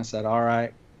cue and I said, all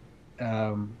right,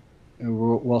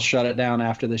 we'll shut it down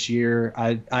after this year.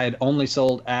 I had only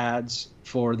sold ads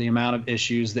for the amount of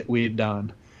issues that we had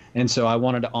done. And so I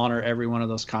wanted to honor every one of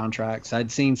those contracts. I'd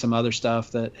seen some other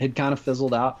stuff that had kind of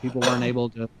fizzled out. People weren't able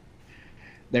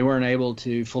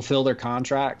to fulfill their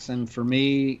contracts. And for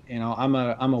me, I'm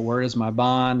a word is my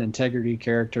bond, integrity,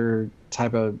 character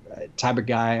type of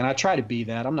guy. And I try to be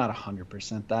that. I'm not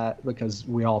 100% that, because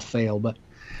we all fail, but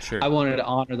sure. I wanted to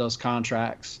honor those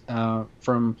contracts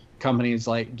from companies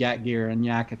like Gat Gear and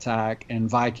Yak Attack and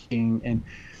Viking, and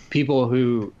people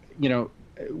who,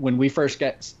 when we first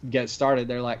get started,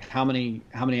 they're like, how many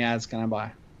ads can I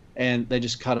buy? And they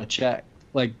just cut a check.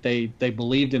 Like they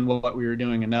believed in what we were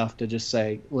doing enough to just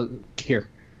say, well, here,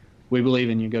 we believe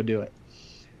in you, go do it.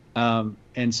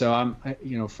 And so I'm,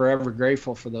 forever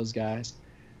grateful for those guys.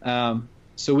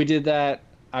 So we did that.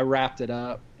 I wrapped it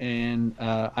up, and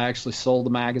I actually sold the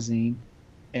magazine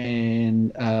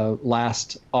in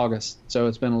last August. So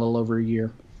it's been a little over a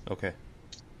year. Okay.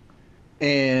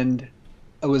 And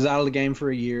I was out of the game for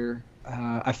a year.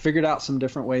 I figured out some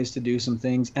different ways to do some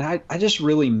things, and I just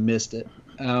really missed it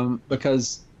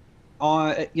because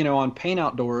on Paint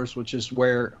Outdoors, which is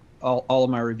where all of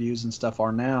my reviews and stuff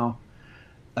are now,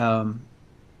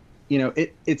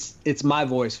 it's my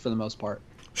voice for the most part.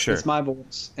 Sure. It's my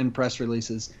voice and press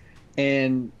releases,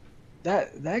 and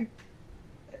that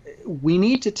we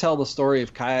need to tell the story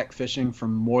of kayak fishing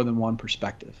from more than one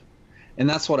perspective, and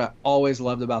that's what I always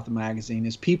loved about the magazine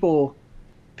is people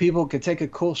could take a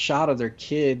cool shot of their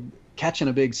kid catching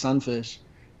a big sunfish,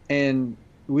 and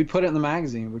we'd put it in the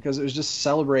magazine because it was just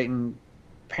celebrating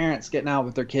parents getting out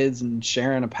with their kids and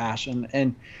sharing a passion,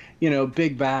 and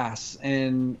big bass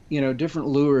and different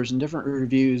lures and different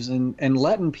reviews, and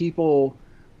letting people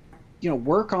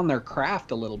work on their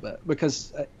craft a little bit,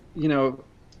 because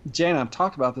Jay and I've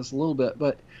talked about this a little bit,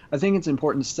 but I think it's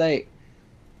important to say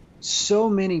so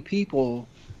many people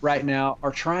right now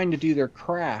are trying to do their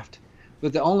craft,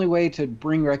 but the only way to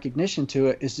bring recognition to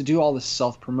it is to do all this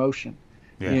self-promotion.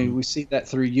 Yeah. We see that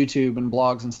through YouTube and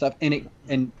blogs and stuff,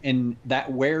 and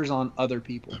that wears on other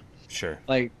people. Sure.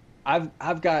 Like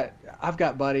I've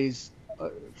got buddies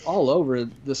all over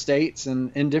the states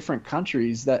and in different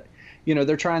countries that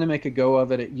they're trying to make a go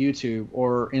of it at YouTube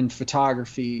or in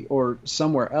photography or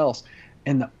somewhere else,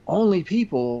 and the only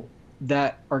people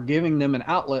that are giving them an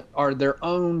outlet are their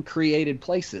own created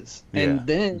places. Yeah. And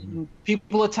then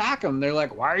people attack them. They're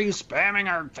like, why are you spamming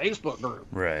our Facebook group?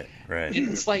 Right. And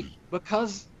it's like,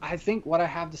 because I think what I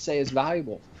have to say is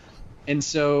valuable. And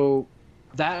so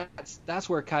that's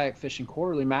where Kayak Fishing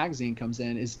Quarterly magazine comes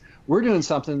in, is we're doing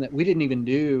something that we didn't even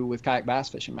do with Kayak Bass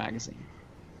Fishing magazine,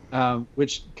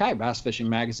 which Kayak Bass Fishing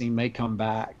magazine may come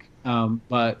back.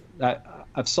 But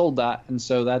I've sold that. And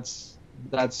so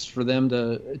that's for them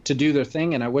to do their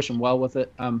thing, and I wish them well with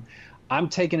it. I'm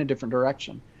taking a different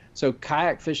direction. So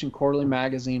Kayak Fishing Quarterly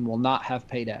magazine will not have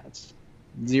paid ads,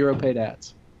 0 paid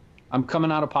ads. I'm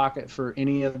coming out of pocket for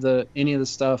any of the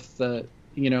stuff that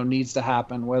needs to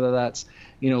happen, whether that's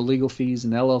legal fees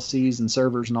and LLCs and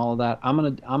servers and all of that. I'm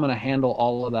gonna handle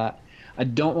all of that. I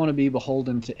don't want to be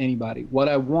beholden to anybody. What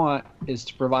I want is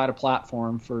to provide a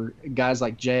platform for guys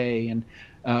like Jay and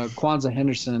Kwanzaa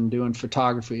Henderson doing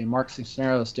photography, and Mark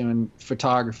Cisneros doing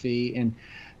photography, and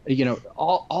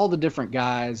all the different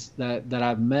guys that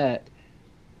I've met,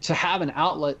 to have an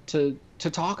outlet to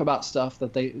talk about stuff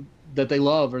that they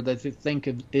love or that they think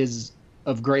is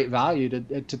of great value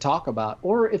to talk about,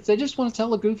 or if they just want to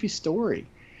tell a goofy story.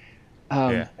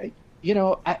 I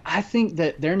think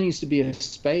that there needs to be a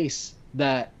space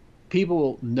that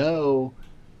people know.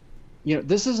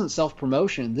 This isn't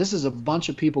self-promotion. This is a bunch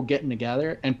of people getting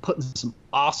together and putting some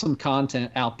awesome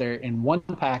content out there in one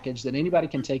package that anybody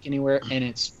can take anywhere, and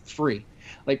it's free.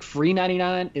 Like, free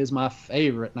 99 is my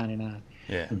favorite 99.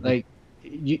 Yeah. Like,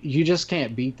 you just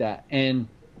can't beat that. And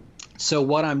so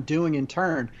what I'm doing in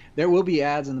turn, there will be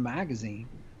ads in the magazine,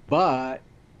 but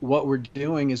what we're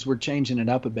doing is we're changing it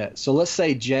up a bit. So let's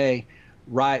say Jay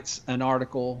writes an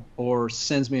article or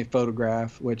sends me a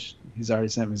photograph, which he's already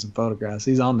sent me some photographs.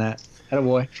 He's on that.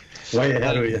 Attaboy. Way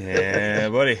ahead of you. Yeah,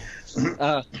 buddy.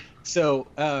 So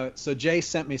Jay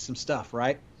sent me some stuff,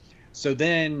 right? So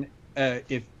then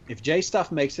if Jay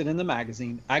stuff makes it in the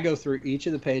magazine, I go through each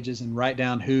of the pages and write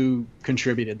down who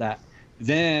contributed that.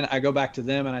 Then I go back to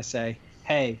them and I say,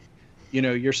 hey,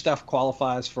 your stuff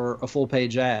qualifies for a full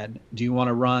page ad. Do you want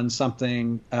to run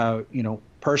something,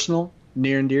 personal,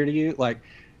 near and dear to you? Like,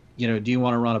 do you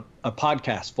want to run a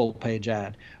podcast full page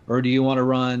ad? Or do you want to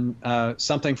run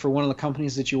something for one of the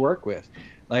companies that you work with?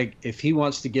 Like, if he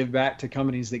wants to give back to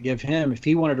companies that give him, if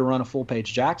he wanted to run a full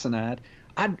page Jackson ad,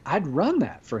 I'd run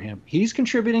that for him. He's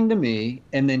contributing to me,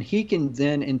 and then he can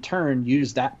then in turn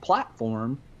use that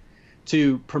platform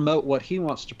to promote what he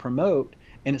wants to promote.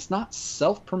 And it's not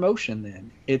self-promotion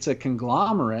then. It's a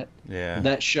conglomerate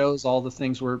that shows all the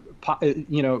things we're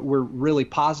really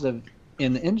positive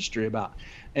in the industry about.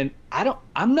 And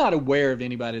I'm not aware of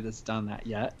anybody that's done that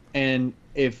yet. And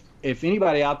if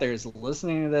anybody out there is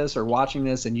listening to this or watching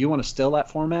this and you want to steal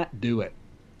that format, do it.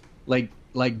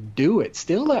 Like do it.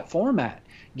 Steal that format.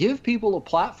 Give people a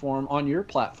platform on your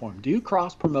platform. Do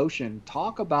cross promotion.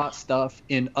 Talk about stuff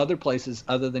in other places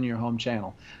other than your home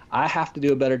channel. I have to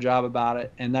do a better job about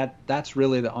it, and that's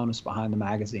really the onus behind the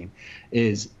magazine.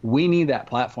 Is we need that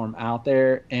platform out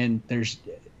there, and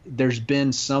there's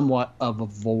been somewhat of a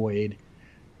void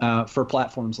for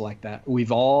platforms like that.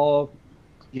 We've all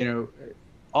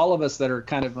of us that are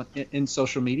kind of in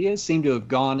social media seem to have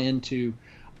gone into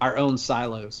our own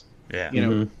silos.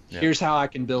 Yeah. Here's how I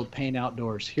can build Payne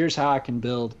Outdoors. Here's how I can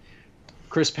build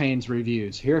Chris Payne's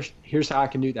reviews. Here's how I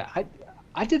can do that.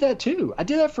 I did that too. I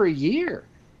did that for a year.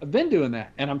 I've been doing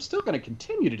that, and I'm still going to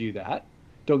continue to do that.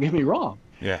 Don't get me wrong.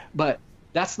 Yeah. But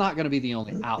that's not going to be the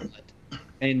only outlet.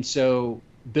 And so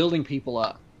building people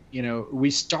up. We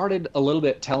started a little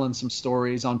bit telling some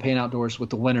stories on Payne Outdoors with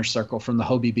the Winner's Circle from the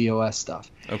Hobie BOS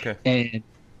stuff. Okay. And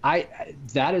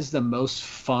that is the most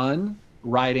fun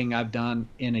writing I've done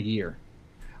in a year.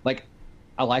 Like,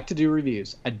 I like to do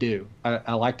reviews. I do.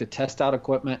 I like to test out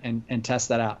equipment and test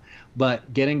that out.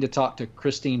 But getting to talk to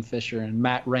Christine Fisher and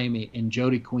Matt Ramey and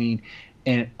Jody Queen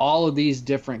and all of these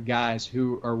different guys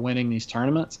who are winning these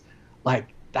tournaments, like,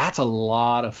 that's a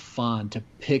lot of fun to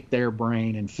pick their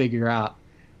brain and figure out,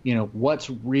 what's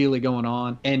really going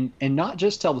on, and not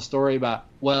just tell the story about,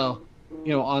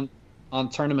 on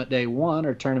tournament day 1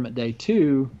 or tournament day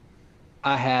 2,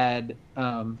 I had,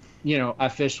 I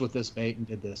fished with this bait and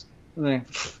did this. And then,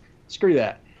 screw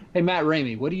that. Hey, Matt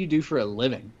Ramey, what do you do for a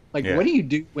living? Like, what do you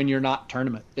do when you're not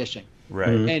tournament fishing? Right.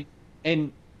 Mm-hmm.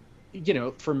 And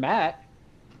for Matt,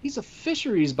 he's a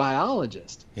fisheries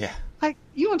biologist. Yeah. Like,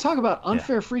 you want to talk about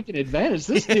unfair freaking advantage?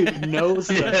 This dude knows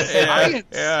the science.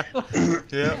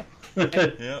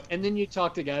 Yeah. And then you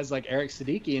talk to guys like Eric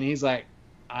Siddiqui, and he's like,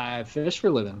 I fish for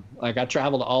a living. Like, I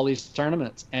travel to all these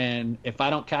tournaments, and if I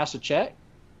don't cash a check,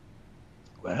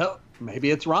 well,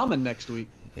 maybe it's ramen next week.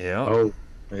 Yeah. Oh,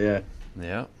 yeah.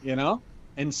 Yeah.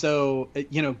 And so,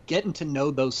 getting to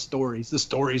know those stories, the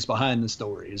stories behind the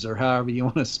stories, or however you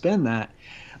want to spin that,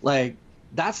 like,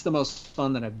 that's the most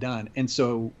fun that I've done. And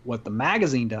so what the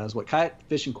magazine does, what Kayak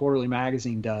Fishing Quarterly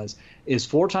magazine does, is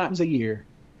 4 times a year,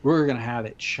 we're going to have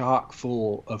it chock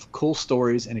full of cool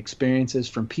stories and experiences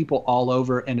from people all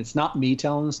over. And it's not me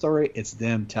telling the story, it's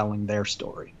them telling their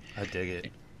story. I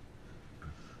dig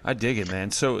it,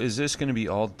 man. So is this going to be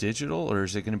all digital, or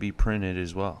is it going to be printed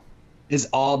as well? Is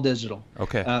all digital.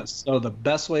 Okay. So the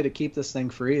best way to keep this thing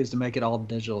free is to make it all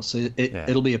digital. So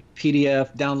it'll be a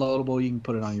PDF downloadable. You can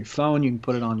put it on your phone. You can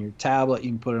put it on your tablet. You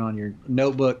can put it on your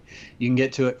notebook. You can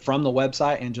get to it from the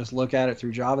website and just look at it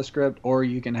through JavaScript, or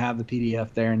you can have the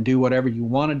PDF there and do whatever you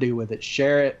want to do with it.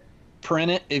 Share it,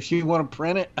 print it. If you want to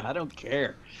print it, I don't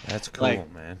care. That's cool,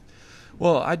 man.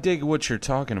 Well, I dig what you're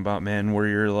talking about, man, where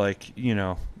you're like,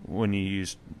 when you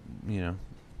use,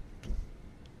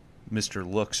 Mr.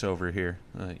 Looks over here.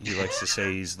 He likes to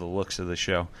say he's the looks of the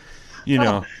show.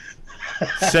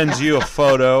 Sends you a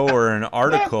photo or an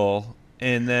article,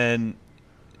 and then,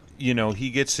 he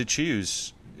gets to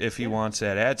choose if he wants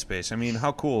that ad space. I mean,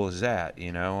 how cool is that?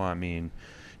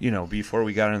 Before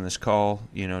we got on this call,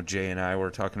 Jay and I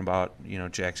were talking about,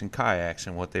 Jackson Kayaks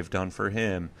and what they've done for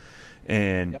him.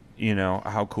 And,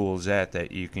 how cool is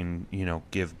that you can,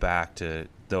 give back to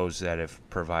those that have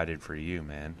provided for you,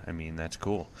 man. I mean, that's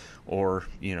cool. Or,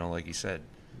 like you said,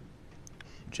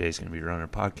 Jay's going to be running a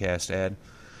podcast ad,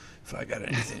 if I got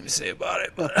anything to say about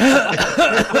it. But,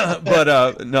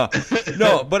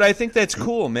 but I think that's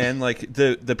cool, man. Like,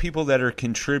 the people that are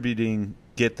contributing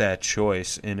get that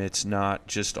choice, and it's not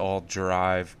just all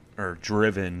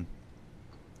driven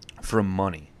from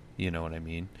money. You know what I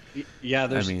mean? Yeah,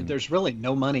 there's really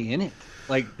no money in it.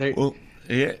 Like, well,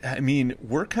 yeah, I mean,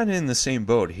 we're kind of in the same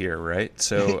boat here, right?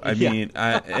 So, I mean,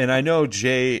 I know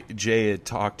Jay had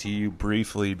talked to you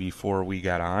briefly before we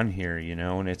got on here, you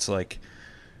know, and it's like,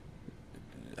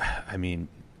 I mean,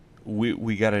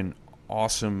 we got an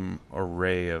awesome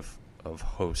array of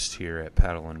hosts here at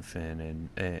Paddle and Fin,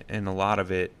 and a lot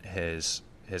of it has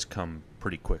come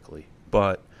pretty quickly.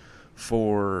 But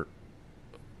for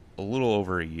a little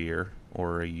over a year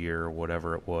or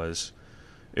whatever it was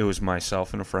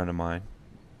myself and a friend of mine.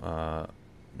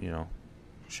 You know,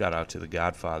 shout out to the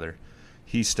Godfather.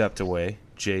 He stepped away.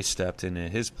 Jay stepped into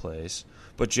his place.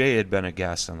 But Jay had been a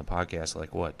guest on the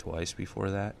podcast twice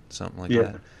before that? Something like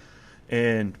that.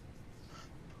 And,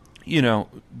 you know,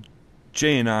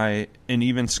 Jay and I, and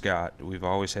even Scott, we've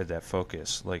always had that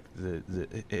focus. Like,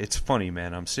 it's funny,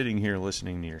 man. I'm sitting here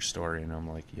listening to your story, and I'm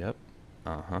like, yep,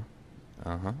 I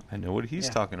know what he's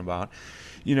talking about.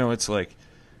 You know, it's like,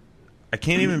 I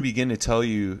can't even begin to tell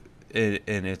you, and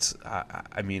it's,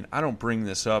 I mean, I don't bring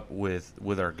this up with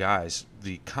our guys,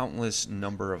 the countless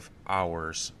number of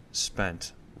hours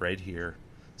spent right here,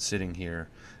 sitting here,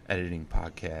 editing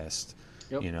podcasts,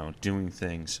 you know, doing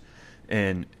things,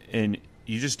 and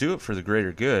you just do it for the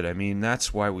greater good. I mean,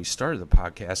 that's why we started the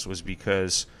podcast, was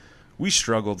because we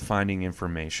struggled finding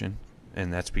information,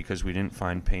 and that's because we didn't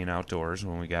find Payne Outdoors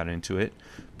when we got into it.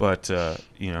 But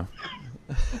you know,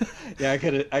 yeah,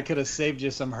 I could have saved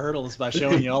you some hurdles by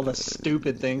showing you all the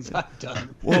stupid things I've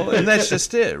done. Well, and that's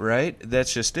just it, right?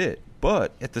 That's just it.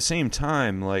 But at the same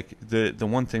time, like, the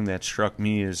one thing that struck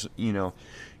me is, you know,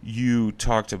 you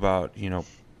talked about, you know,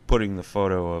 putting the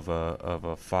photo of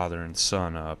a father and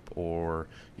son up, or,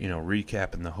 you know,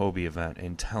 recapping the Hobie event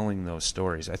and telling those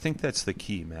stories. I think that's the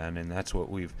key, man, and that's what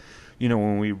we've, you know,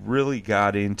 when we really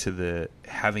got into the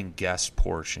having guests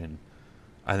portion,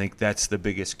 I think that's the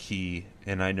biggest key.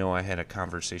 And I know I had a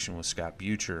conversation with Scott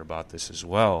Butcher about this as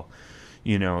well.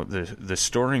 You know, the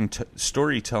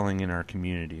storytelling in our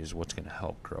community is what's going to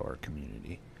help grow our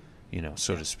community, you know,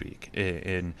 so to speak,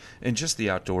 and just the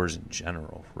outdoors in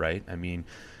general, right? I mean,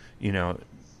 you know,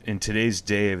 in today's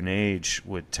day and age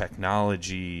with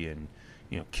technology, and,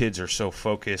 you know, kids are so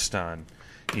focused on,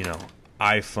 you know,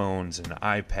 iPhones and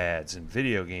iPads and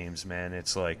video games, man,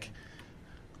 it's like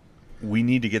we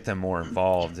need to get them more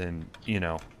involved. And, you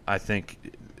know, I think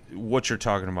what you're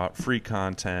talking about, free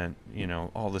content, you know,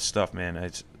 all this stuff, man,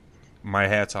 it's, my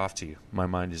hat's off to you. My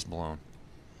mind is blown.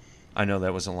 I know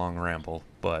that was a long ramble,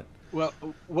 but well,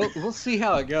 we'll see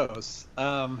how it goes.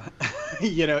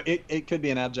 You know, it could be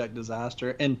an abject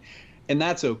disaster, and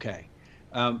that's okay,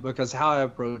 because how I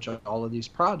approach all of these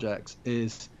projects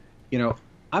is, you know,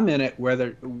 I'm in it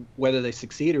whether they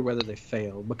succeed or whether they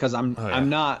fail, because I'm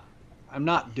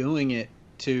not doing it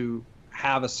to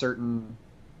have a certain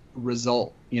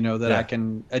result, you know, that I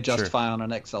can justify on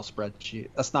an Excel spreadsheet.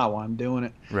 That's not why I'm doing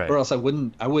it, right? Or else I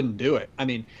wouldn't do it. I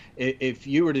mean, if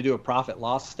you were to do a profit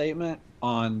loss statement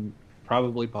on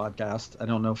probably podcast, I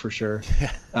don't know for sure.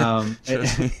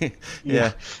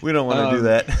 Yeah, we don't want to do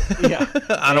that. Yeah,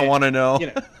 I don't want to know.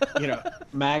 You know,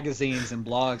 magazines and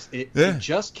blogs. It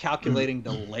just calculating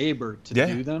the labor to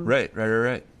do them. Right.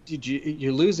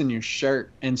 You're losing your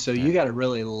shirt, and so you got to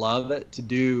really love it to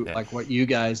do like what you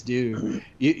guys do.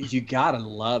 You got to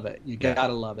love it. You got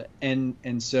to love it.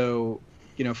 And so,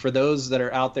 you know, for those that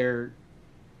are out there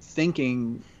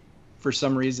thinking for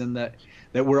some reason that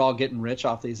we're all getting rich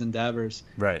off these endeavors,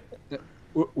 right?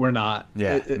 We're not.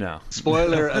 No.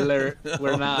 Spoiler alert,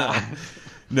 we're not.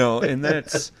 No, and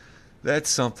that's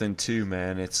something too,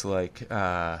 man. It's like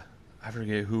I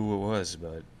forget who it was,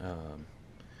 but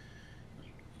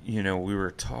you know, we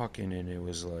were talking, and it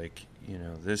was like, you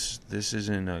know, this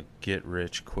isn't a get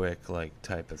rich quick like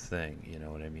type of thing. You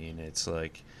know what I mean? It's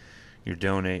like you're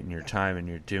donating your time, and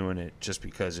you're doing it just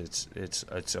because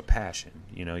it's a passion.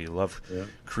 You know, you love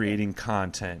creating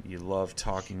content. You love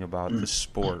talking about the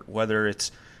sport, whether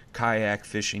it's kayak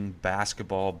fishing,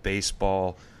 basketball,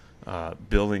 baseball,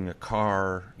 building a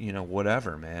car, you know,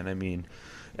 whatever, man. I mean,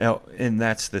 and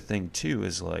that's the thing too,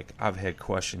 is like, I've had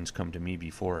questions come to me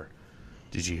before.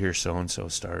 Did you hear so-and-so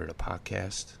started a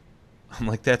podcast? I'm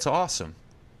like, that's awesome.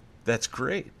 That's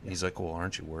great. He's like, well,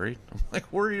 aren't you worried? I'm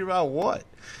like, worried about what?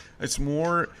 It's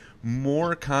more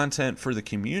content for the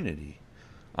community.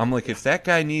 I'm like, if that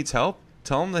guy needs help,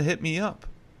 tell him to hit me up.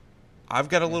 I've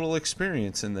got a little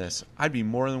experience in this. I'd be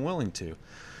more than willing to.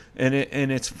 And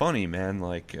it's funny, man.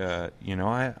 Like, you know,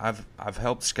 I've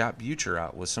helped Scott Butcher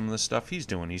out with some of the stuff he's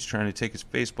doing. He's trying to take his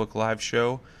Facebook Live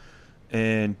show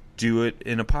and do it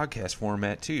in a podcast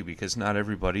format too, because not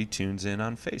everybody tunes in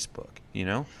on Facebook, you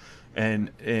know?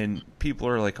 And people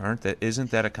are like,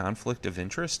 isn't that a conflict of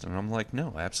interest? And I'm like,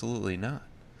 no, absolutely not.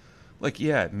 Like,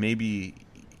 yeah, maybe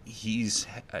he's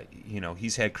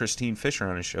had Christine Fisher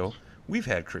on his show. We've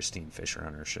had Christine Fisher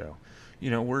on our show.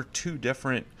 You know, we're two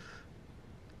different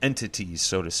entities,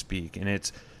 so to speak. And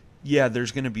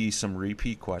there's going to be some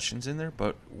repeat questions in there,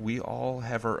 but we all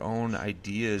have our own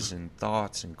ideas and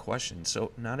thoughts and questions.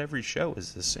 So not every show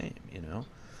is the same, you know?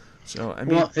 So, I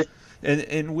mean,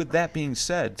 and with that being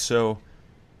said, so,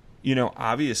 you know,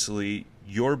 obviously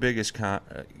your biggest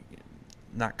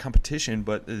not competition,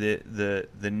 but the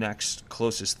next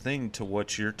closest thing to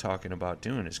what you're talking about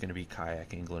doing is going to be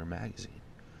Kayak Angler Magazine,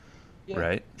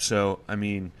 right? So, I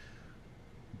mean,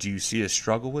 do you see a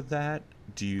struggle with that?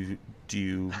 Do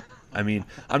you? I mean,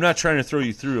 I'm not trying to throw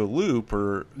you through a loop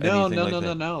or anything like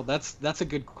that. No. That's a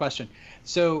good question.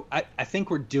 So I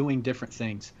think we're doing different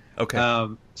things. Okay.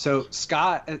 So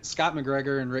Scott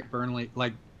McGregor and Rick Burnley,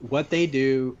 like what they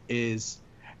do is,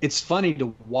 it's funny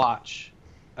to watch.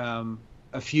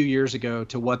 A few years ago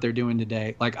to what they're doing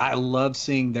today. Like, I love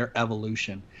seeing their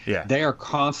evolution. Yeah. They are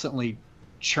constantly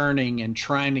churning and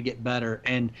trying to get better.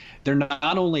 And they're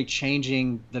not only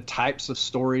changing the types of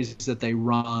stories that they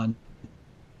run,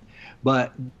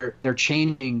 but they're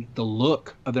changing the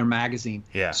look of their magazine.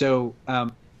 Yeah. So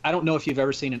I don't know if you've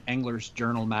ever seen an Angler's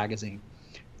Journal magazine.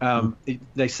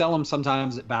 They sell them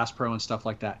sometimes at Bass Pro and stuff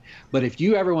like that. But if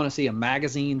you ever want to see a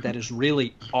magazine that is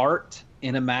really art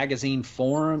in a magazine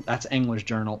form, that's Angler's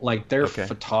Journal. Like, their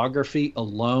photography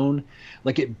alone,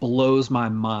 like, it blows my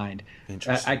mind.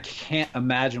 I can't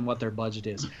imagine what their budget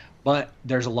is, but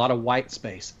there's a lot of white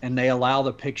space, and they allow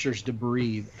the pictures to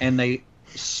breathe, and they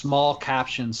small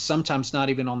captions, sometimes not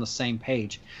even on the same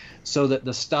page, so that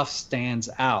the stuff stands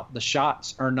out. The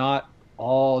shots are not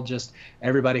all just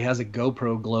everybody has a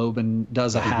GoPro globe and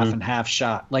does a half and half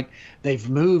shot. Like, they've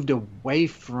moved away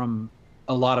from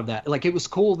a lot of that. Like, it was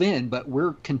cool then, but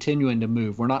we're continuing to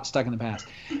move. We're not stuck in the past.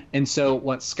 And so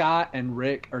what Scott and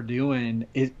Rick are doing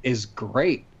is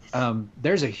great.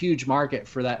 There's a huge market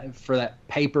for that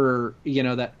paper, you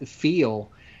know, that feel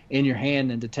in your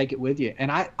hand and to take it with you.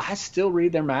 And I still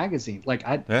read their magazine. Like,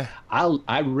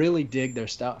 I really dig their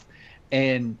stuff.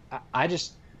 And I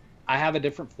have a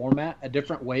different format, a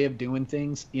different way of doing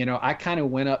things. You know, I kind of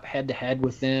went up head to head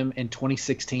with them in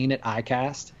 2016 at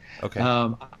ICAST.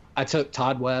 Okay. I took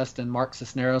Todd West and Mark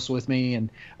Cisneros with me, and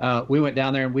we went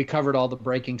down there and we covered all the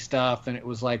breaking stuff. And it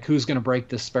was like, who's going to break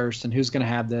this first and who's going to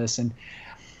have this? And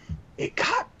it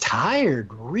got tired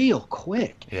real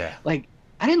quick. Yeah. Like,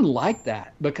 I didn't like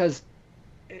that, because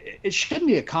it shouldn't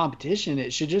be a competition.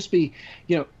 It should just be,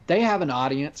 you know, they have an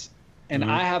audience and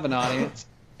I have an audience,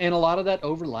 and a lot of that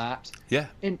overlaps. Yeah.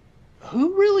 And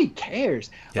who really cares?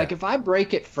 Yeah. Like, if I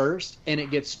break it first and it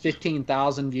gets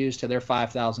 15,000 views to their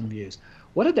 5,000 views,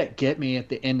 what did that get me at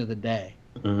the end of the day?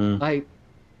 Like,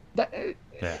 that,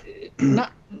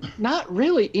 not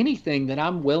really anything that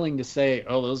I'm willing to say,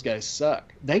 oh, those guys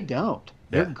suck. They don't.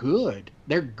 They're good.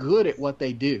 They're good at what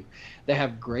they do. They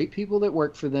have great people that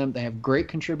work for them. They have great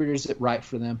contributors that write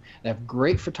for them. They have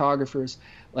great photographers.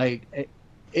 Like,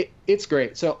 it's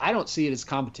great. So I don't see it as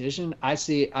competition. I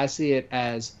see it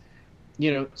as,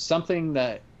 you know, something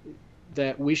that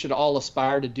we should all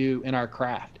aspire to do in our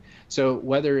craft. So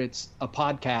whether it's a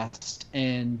podcast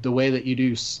and the way that you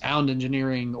do sound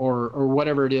engineering or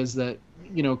whatever it is that,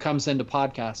 you know, comes into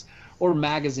podcasts, or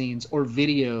magazines or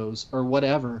videos or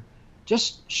whatever,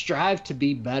 just strive to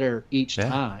be better each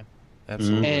time.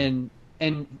 Absolutely.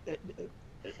 And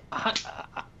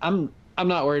I'm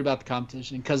not worried about the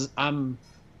competition, because I'm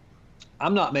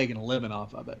not making a living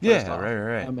off of it. Yeah,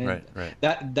 right. I mean, right.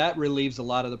 That relieves a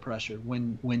lot of the pressure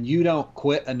when you don't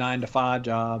quit a 9-to-5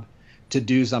 job to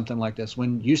do something like this,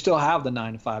 when you still have the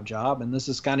 9-to-5 job and this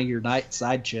is kind of your night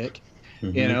side chick.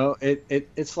 You know,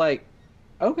 it's like,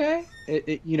 okay,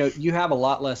 you know, you have a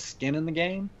lot less skin in the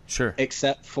game. Sure.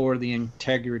 Except for the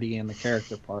integrity and the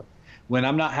character part. When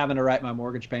I'm not having to write my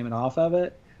mortgage payment off of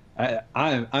it,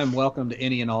 I'm welcome to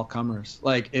any and all comers.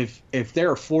 Like, if there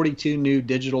are 42 new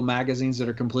digital magazines that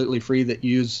are completely free that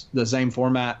use the same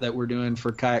format that we're doing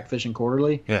for Kayak Fishing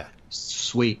Quarterly,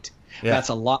 sweet. Yeah. That's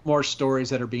a lot more stories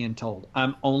that are being told.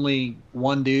 I'm only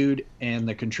one dude and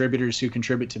the contributors who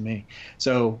contribute to me.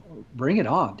 So bring it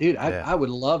on, dude. I would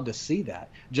love to see that.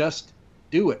 Just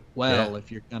do it well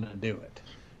if you're going to do it.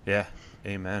 Yeah.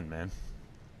 Amen, man.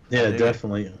 Yeah,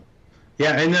 definitely.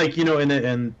 Yeah, and like, you know,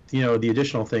 and you know, the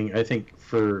additional thing I think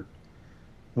for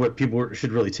what people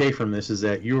should really take from this is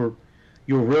that you're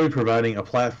really providing a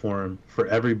platform for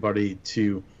everybody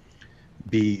to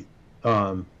be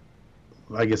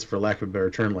I guess for lack of a better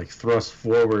term, like thrust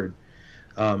forward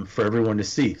for everyone to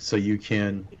see, so you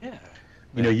can,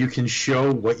 you know, you can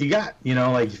show what you got. You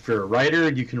know, like if you're a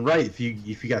writer, you can write. If you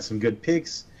got some good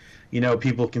picks, you know,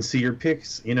 people can see your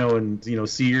picks, you know, and you know,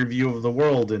 see your view of the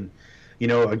world. And you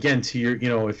know, again, to your, you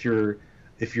know, if you're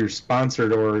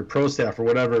sponsored or pro staff or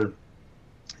whatever,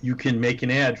 you can make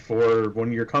an ad for one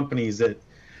of your companies that,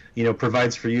 you know,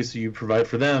 provides for you, so you provide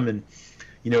for them, and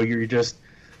you know, you're just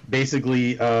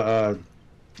basically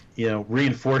you know,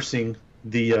 reinforcing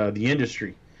the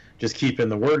industry, just keeping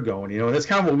the word going. You know, and that's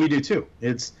kind of what we do too.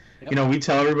 It's you know, we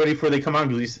tell everybody before they come on,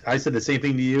 because I said the same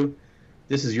thing to you.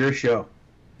 This is your show.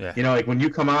 Yeah. You know, like when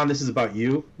you come on, this is about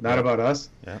you, not about us.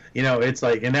 Yeah. You know, it's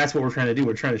like, and that's what we're trying to do.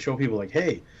 We're trying to show people like,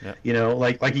 hey, you know,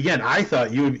 like again, I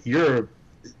thought you're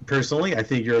personally, I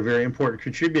think you're a very important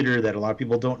contributor that a lot of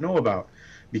people don't know about,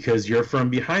 because you're from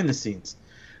behind the scenes.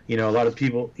 You know, a lot of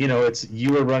people, you know, it's,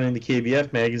 you were running the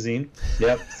KBF magazine.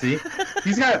 Yep. See,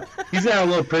 he's got a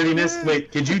little prettiness.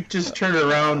 Wait, could you just turn it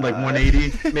around like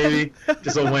 180, maybe?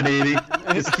 Just a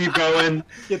 180. Just keep going.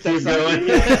 Keep going.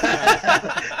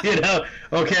 You know.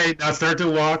 Okay, now start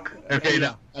to walk. Okay,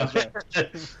 now.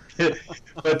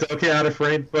 But okay, out of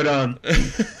frame. But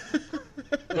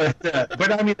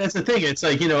but I mean, that's the thing. It's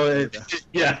like, you know,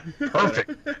 yeah, perfect.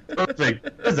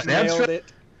 Nailed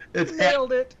it.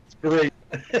 Nailed it. Great.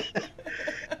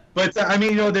 But I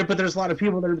mean, you know, but there's a lot of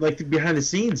people that are like behind the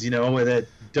scenes, you know, that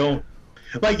don't,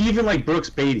 like, even like Brooks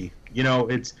Beatty, you know,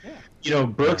 it's, you know,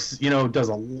 Brooks, you know, does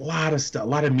a lot of stuff, a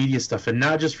lot of media stuff, and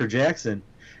not just for Jackson,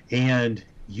 and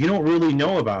you don't really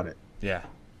know about it. Yeah.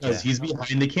 Because he's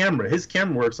behind the camera. His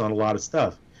camera works on a lot of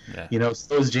stuff. Yeah. You know,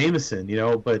 so is Jameson, you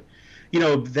know, but, you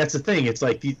know, that's the thing. It's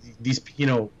like these, you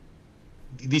know,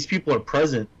 these people are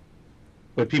present,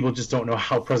 but people just don't know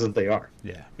how present they are.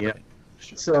 Yeah. Yeah.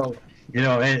 Sure. So, you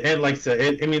know, and like I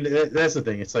said, I mean, that's the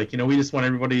thing. It's like, you know, we just want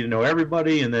everybody to know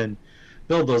everybody, and then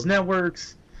build those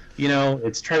networks. You know,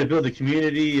 it's try to build a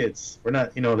community. We're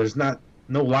not, you know, there's no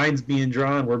lines being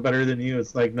drawn. We're better than you.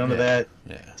 It's like none of that.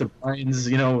 Yeah. To Brian's,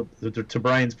 you know, to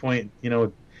Brian's point, you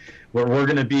know, we're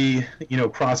going to be, you know,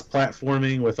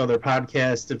 cross-platforming with other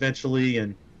podcasts eventually.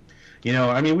 And, you know,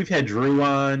 I mean, we've had Drew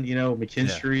on, you know,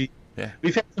 McKinstry. Yeah.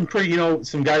 We've had some pretty, you know,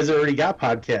 some guys that already got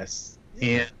podcasts.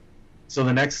 And so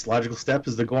the next logical step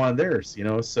is to go on theirs, you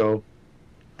know. So,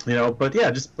 you know, but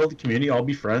yeah, just build a community, all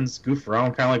be friends, goof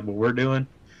around, kind of like what we're doing.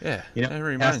 Yeah, you know, that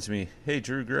reminds me. Hey,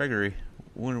 Drew Gregory,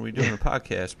 when are we doing a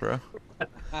podcast, bro?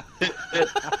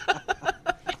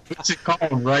 We should call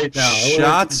him right now.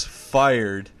 Shots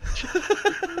fired.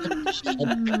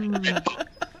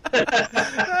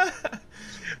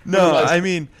 No, I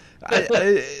mean,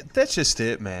 that's just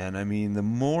it, man. I mean, the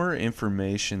more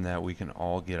information that we can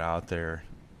all get out there,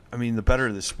 I mean, the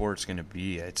better the sport's going to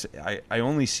be. I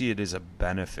only see it as a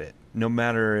benefit, no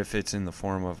matter if it's in the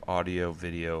form of audio,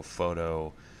 video,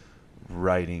 photo,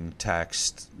 writing,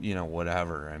 text, you know,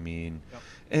 whatever. I mean,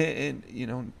 and you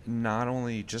know, not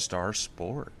only just our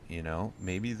sport, you know,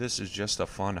 maybe this is just a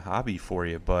fun hobby for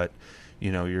you, but,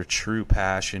 you know, your true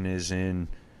passion is in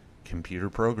computer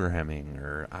programming,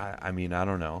 or I mean, I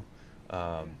don't know,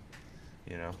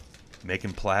 you know,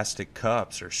 making plastic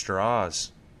cups or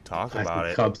straws. Talk about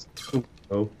it. Cups.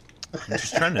 I'm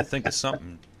just trying to think of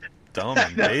something dumb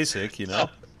and basic, you know.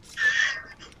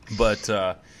 But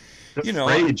you know,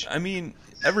 I mean,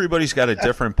 everybody's got a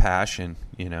different passion,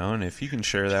 you know, and if you can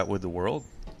share that with the world,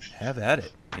 have at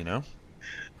it, you know.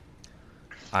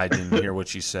 I didn't hear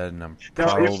what you said, and I'm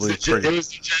probably pretty. It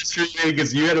was a gesture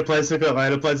because you had a plastic cup, I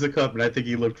had a plastic cup, and I think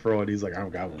he looked for one. He's like, I don't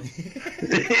got one.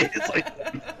 It's like,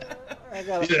 I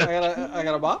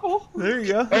got a bottle. There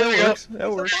you go.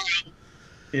 That works.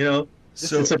 You know,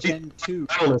 so Gen 2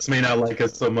 finalists may not like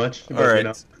us so much. All right. You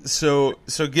know. So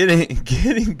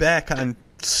getting back on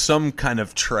some kind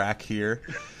of track here.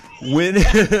 When is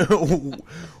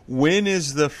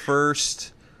the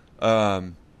first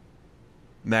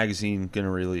magazine going to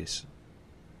release?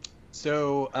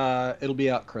 So it'll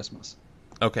be out Christmas.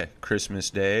 Okay, Christmas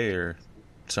Day or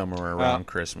somewhere around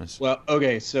Christmas. Well,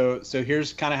 okay, so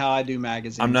here's kind of how I do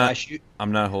magazines. I'm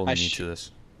not holding you to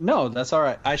this. No, that's all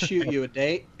right. I shoot you a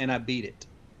date and I beat it.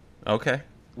 Okay.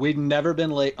 We've never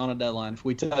been late on a deadline. If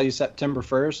we tell you September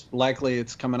 1st, likely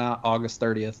it's coming out August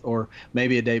 30th or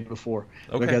maybe a day before.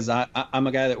 Okay. Because I'm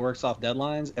a guy that works off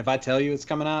deadlines. If I tell you it's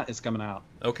coming out, it's coming out.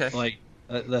 Okay. Like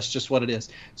that's just what it is.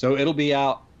 So it'll be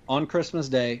out on Christmas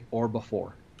Day or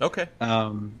before. Okay.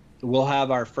 We'll have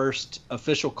our first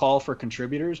official call for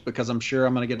contributors because I'm sure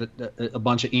I'm going to get a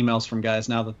bunch of emails from guys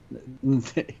now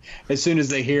that as soon as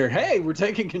they hear, hey, we're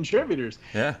taking contributors.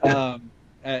 Yeah.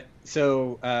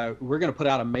 So we're going to put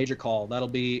out a major call. That'll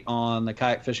be on the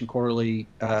Kayak Fishing Quarterly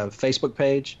Facebook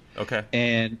page. Okay.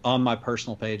 And on my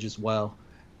personal page as well.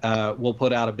 We'll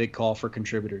put out a big call for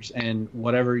contributors. And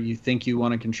whatever you think you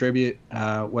want to contribute,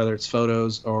 whether it's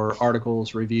photos or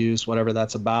articles, reviews, whatever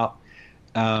that's about,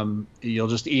 you'll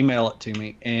just email it to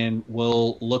me. And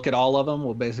we'll look at all of them.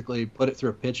 We'll basically put it through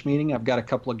a pitch meeting. I've got a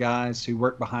couple of guys who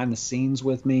work behind the scenes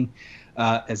with me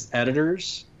as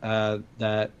editors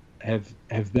that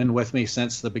have been with me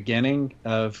since the beginning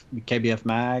of KBF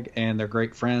Mag, and they're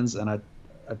great friends, and I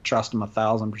trust them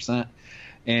 1,000%.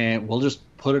 And we'll just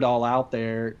put it all out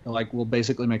there. Like, we'll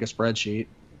basically make a spreadsheet.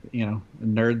 You know,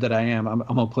 nerd that I am, I'm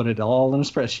gonna put it all in a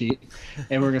spreadsheet,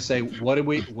 and we're gonna say, what do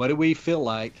we feel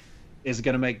like is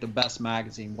gonna make the best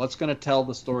magazine? What's gonna tell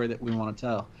the story that we want to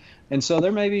tell? And so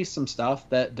there may be some stuff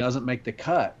that doesn't make the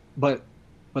cut, but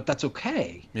that's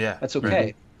okay. Yeah, that's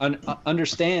okay.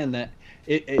 Understand that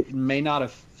it may not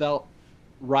have felt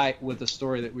right with the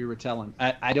story that we were telling.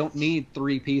 I don't need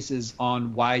 3 pieces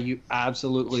on why you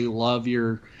absolutely love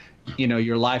your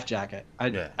life jacket. I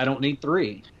don't need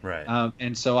 3. Right.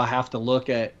 And so I have to look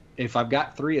at, if I've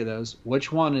got 3 of those,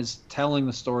 which one is telling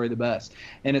the story the best?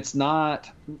 And it's not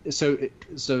so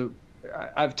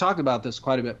I've talked about this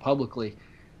quite a bit publicly,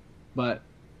 but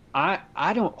I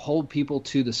don't hold people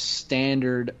to the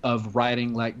standard of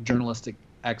writing like journalistic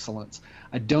excellence.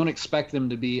 I don't expect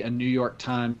them to be a New York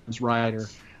Times writer.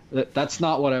 That's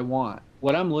not what I want.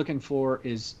 What I'm looking for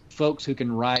is folks who can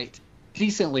write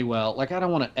decently well. Like, I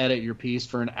don't want to edit your piece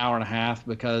for an hour and a half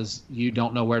because you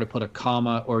don't know where to put a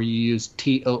comma or you use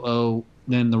TOO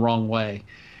in the wrong way.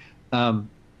 So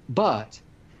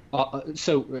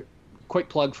quick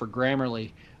plug for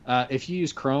Grammarly. If you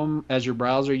use Chrome as your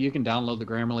browser, you can download the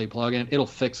Grammarly plugin. It'll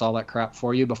fix all that crap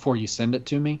for you before you send it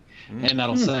to me, and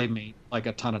that'll save me like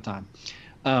a ton of time.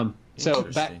 So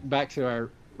back to our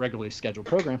regularly scheduled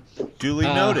program. Duly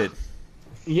noted.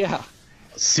 Yeah.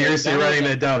 Seriously writing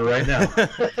that down right now.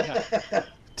 Yeah.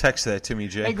 Text that to me,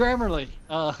 Jay. Hey, Grammarly.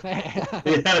 I'll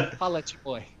let you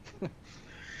boy.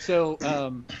 So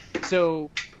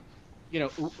you know,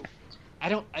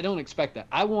 I don't expect that.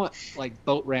 I want like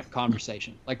boat ramp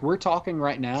conversation. Like we're talking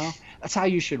right now. That's how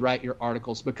you should write your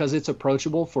articles, because it's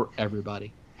approachable for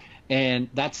everybody. And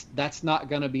that's not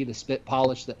going to be the spit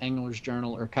polish that Angler's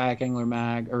Journal or Kayak Angler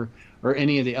Mag or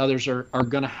any of the others are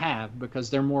going to have, because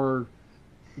they're more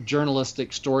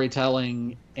journalistic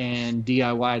storytelling and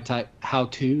DIY type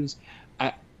how-tos.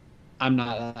 I'm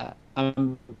not that.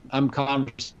 I'm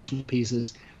conversation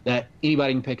pieces that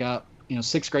anybody can pick up. You know,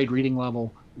 6th grade reading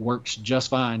level works just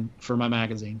fine for my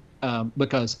magazine,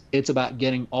 because it's about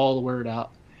getting all the word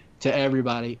out to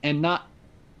everybody, and I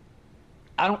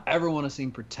don't ever want to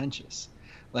seem pretentious,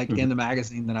 like in the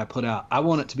magazine that I put out. I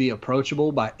want it to be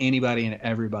approachable by anybody and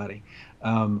everybody.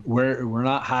 We're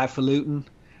not highfalutin,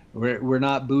 we're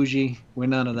not bougie, we're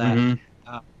none of that.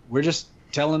 We're just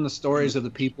telling the stories of the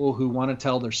people who want to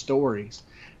tell their stories,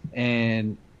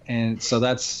 and so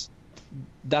that's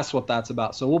what that's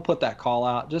about. So we'll put that call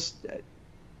out. Just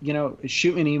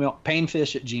shoot me an email,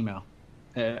 painfish@gmail.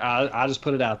 I'll just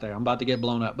put it out there. I'm about to get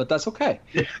blown up, but that's okay.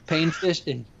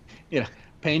 Painfish,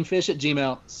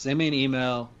 painfish@gmail. Send me an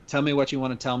email. Tell me what you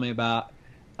want to tell me about.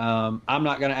 I'm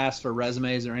not going to ask for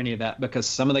resumes or any of that, because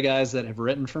some of the guys that have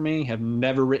written for me have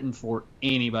never written for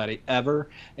anybody ever,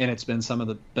 and it's been some of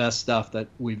the best stuff that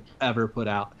we've ever put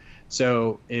out.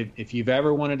 So if you've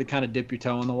ever wanted to kind of dip your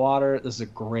toe in the water, this is a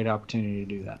great opportunity to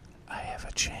do that. I have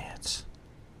a chance.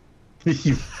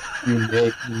 you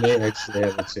may actually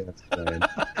have a chance, Brian.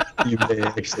 You may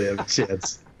actually have a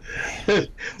chance.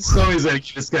 Somebody's gonna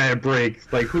give this guy a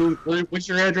break. Like, what's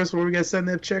your address where we gotta send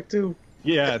that check to?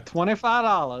 Yeah,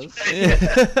 $25.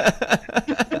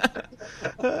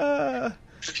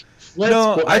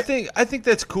 No, I think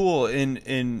that's cool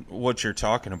in what you're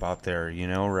talking about there,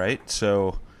 right?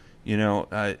 So,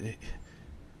 we're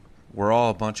all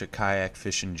a bunch of kayak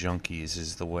fishing junkies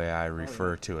is the way I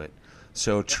refer to it.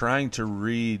 So trying to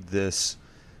read this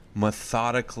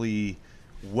methodically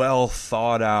well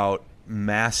thought out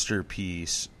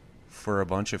masterpiece for a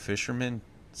bunch of fishermen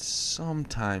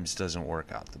sometimes doesn't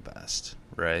work out the best,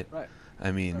 right? Right.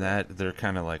 I mean, that they're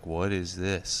kind of like, what is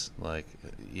this? Like,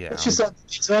 yeah. It's just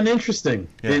it's uninteresting.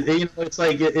 Yeah. It's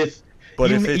like if.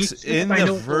 But if it's in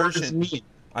the version,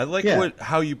 I like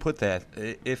how you put that.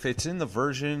 If it's in the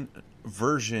version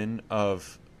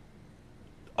of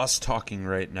us talking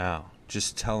right now,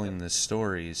 just telling the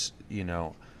stories,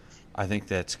 I think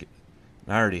that's.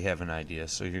 I already have an idea,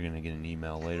 so you're going to get an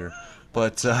email later.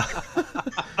 But yeah,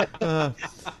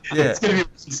 it's going to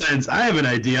be sense. I have an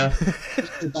idea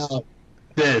about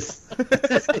this.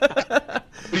 What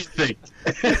do you think?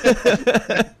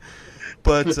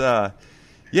 But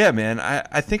yeah, man,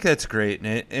 I think that's great.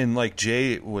 And like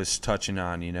Jay was touching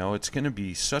on, it's going to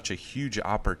be such a huge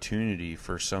opportunity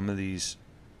for some of these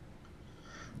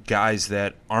guys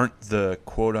that aren't the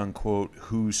quote-unquote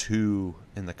who's who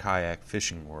in the kayak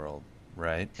fishing world,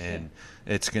 right? And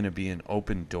it's going to be an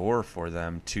open door for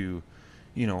them to,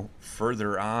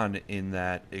 further on in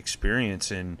that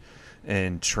experience and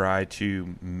try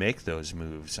to make those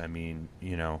moves. I mean,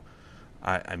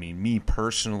 I mean, me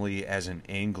personally as an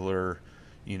angler,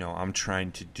 I'm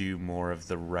trying to do more of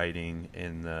the writing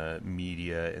and the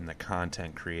media and the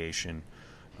content creation,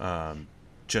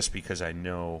 just because I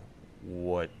know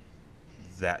what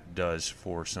that does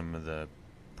for some of the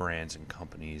brands and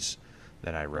companies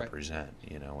that I represent.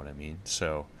 Right. You know what I mean?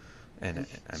 So, and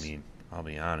I mean, I'll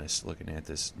be honest, looking at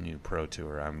this new Pro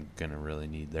Tour, I'm going to really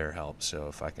need their help. So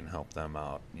if I can help them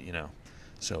out,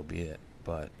 so be it.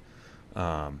 But,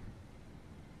 so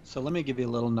let me give you a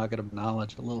little nugget of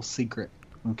knowledge, a little secret.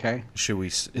 Okay. Should we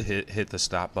hit the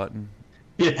stop button?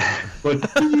 Yeah. Nope.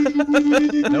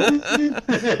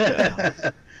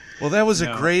 Well, that was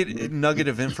a great nugget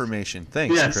of information.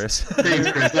 Thanks, Chris.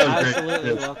 Thanks, Chris. That was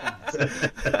absolutely welcome.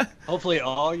 Hopefully,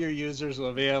 all your users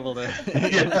will be able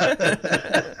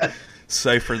to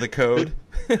cipher the code.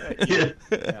 Yeah.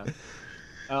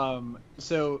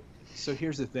 So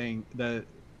here's the thing: the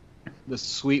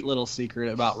sweet little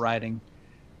secret about writing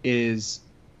is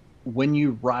when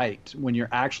you're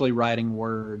actually writing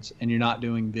words and you're not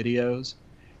doing videos,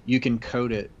 you can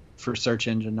code it for search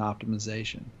engine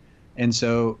optimization. And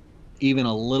so even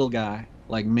a little guy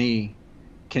like me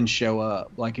can show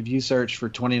up. Like if you search for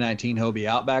 2019 Hobie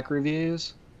Outback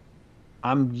reviews,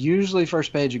 I'm usually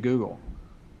first page of Google.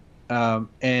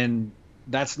 And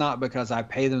that's not because I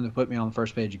pay them to put me on the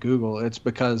first page of Google. It's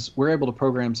because we're able to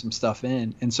program some stuff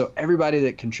in. And so everybody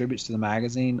that contributes to the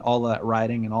magazine, all that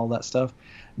writing and all that stuff,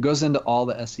 goes into all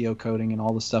the SEO coding and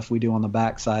all the stuff we do on the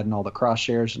backside and all the cross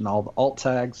shares and all the alt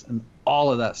tags and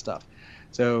all of that stuff.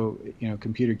 So,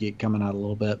 computer geek coming out a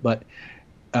little bit, but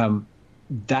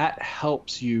that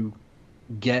helps you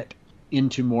get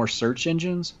into more search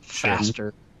engines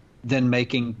faster than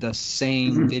making the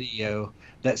same video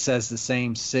that says the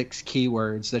same 6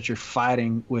 keywords that you're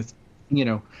fighting with,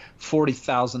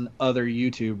 40,000 other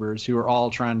YouTubers who are all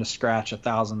trying to scratch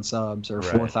 1,000 subs or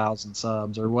 4,000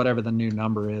 subs or whatever the new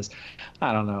number is.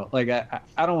 I don't know. Like,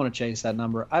 I don't want to chase that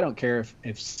number. I don't care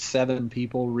if 7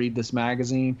 people read this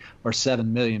magazine or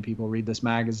 7 million people read this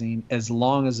magazine, as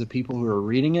long as the people who are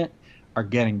reading it are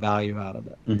getting value out of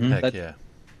it. Mm-hmm. Heck yeah.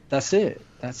 That's it.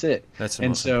 That's the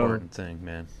most important thing,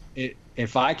 man.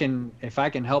 If I can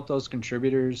help those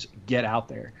contributors get out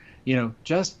there,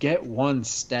 just get one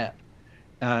step.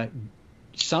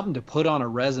 Something to put on a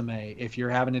resume if you're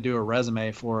having to do a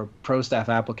resume for a pro staff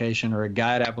application or a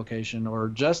guide application or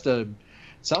just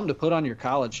something to put on your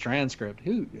college transcript.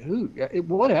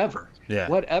 Whatever. Yeah.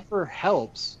 Whatever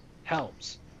helps.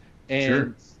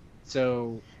 And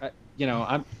so,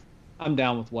 I'm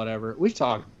down with whatever. We've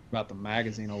talked about the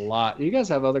magazine a lot. Do you guys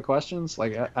have other questions?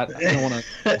 Like, I don't want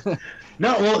to.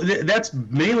 No, well, that's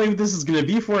mainly what this is going to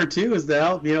be for too, is to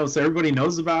help, so everybody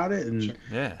knows about it, and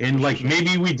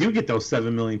maybe we do get those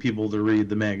 7 million people to read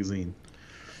the magazine.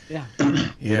 Yeah,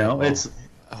 it's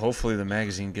hopefully the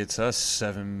magazine gets us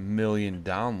 7 million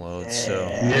downloads. So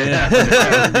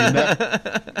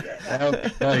that would be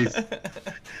nice,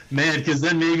 man. Because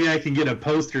then maybe I can get a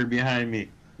poster behind me.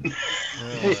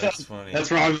 Oh, that's funny. That's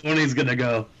where Money's gonna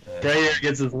go. Right here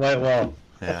gets his white wall.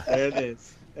 Yeah, there it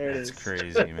is. That's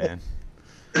crazy, man.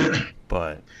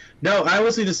 But no, I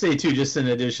was going to say too, just in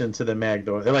addition to the mag,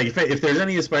 though, like if there's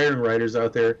any aspiring writers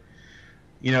out there,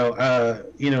 me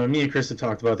and Chris have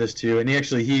talked about this too, and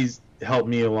he's helped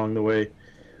me along the way.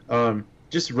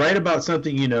 Just write about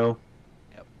something, Yep.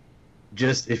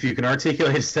 Just if you can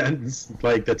articulate a sentence,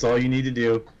 like that's all you need to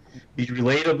do. Be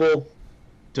relatable.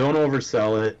 Don't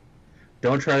oversell it.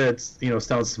 Don't try to,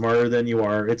 sound smarter than you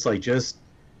are. It's like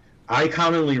I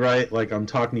commonly write like I'm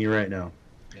talking to you right now.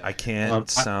 I can't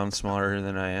sound smarter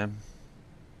than I am.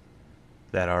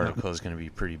 That article is going to be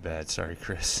pretty bad. Sorry,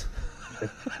 Chris.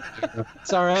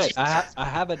 It's all right. I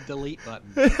have a delete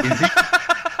button. Is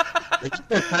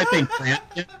he type in crayon?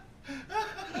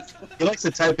 He likes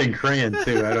to type in crayon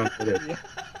too. I don't get it.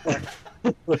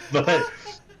 but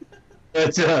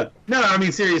no, I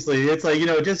mean seriously, it's like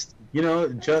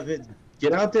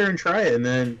get out there and try it, and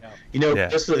then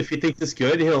just if you think this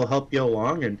good, he'll help you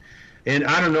along. And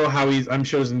I don't know how I'm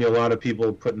sure there's gonna be a lot of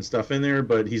people putting stuff in there,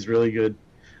 but he's really good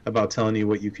about telling you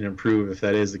what you can improve if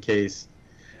that is the case.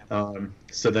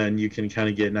 So then you can kind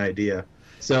of get an idea.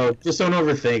 So just don't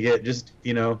overthink it. Just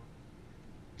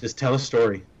tell a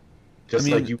story,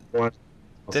 like you want.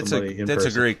 somebody in person. That's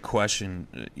a great question.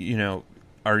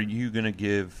 Are you going to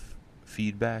give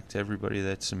feedback to everybody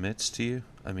that submits to you?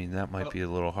 I mean, that might be a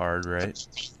little hard, right?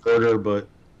 Harder, but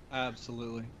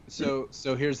absolutely. So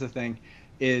here's the thing: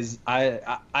 is I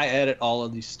edit all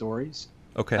of these stories.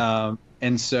 Okay.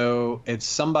 And so if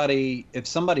somebody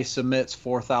submits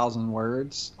 4,000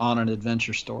 words on an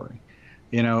adventure story,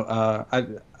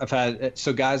 I've had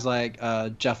guys like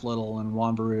Jeff Little and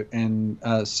Juan Barut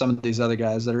and some of these other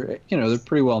guys that are they're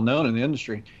pretty well known in the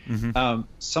industry. Mm-hmm.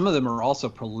 Some of them are also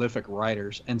prolific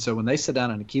writers, and so when they sit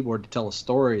down on a keyboard to tell a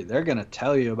story, they're going to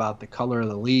tell you about the color of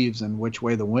the leaves and which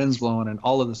way the wind's blowing and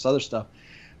all of this other stuff.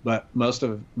 But most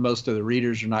of the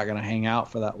readers are not going to hang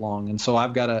out for that long, and so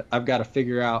I've got to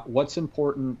figure out what's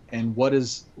important and what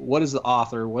is the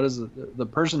author, what is the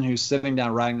person who's sitting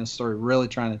down writing this story really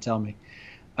trying to tell me.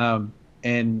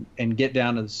 And get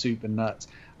down to the soup and nuts.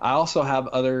 I also have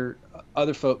other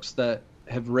folks that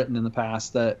have written in the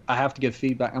past that I have to give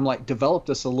feedback. I'm like, develop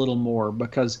this a little more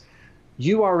because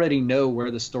you already know where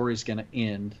the story's going to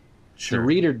end. Sure.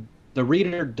 The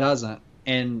reader doesn't,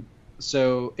 and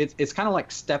so it's kind of like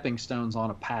stepping stones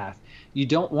on a path. You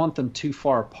don't want them too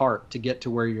far apart to get to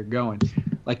where you're going.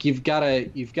 Like you've got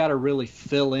to really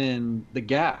fill in the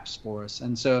gaps for us.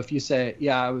 And so if you say,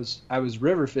 yeah, I was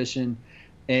river fishing,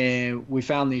 and we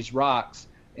found these rocks,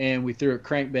 and we threw a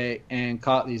crankbait and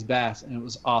caught these bass, and it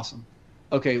was awesome.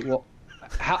 Okay, well,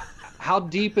 how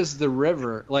deep is the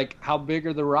river? Like, how big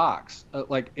are the rocks?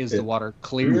 Is the water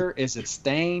clear? Is it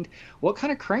stained? What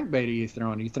kind of crankbait are you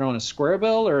throwing? Are you throwing a square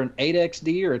bill or an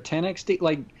 8XD or a 10XD?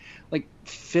 Like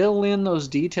fill in those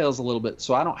details a little bit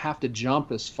so I don't have to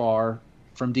jump as far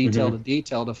from detail to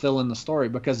detail to fill in the story,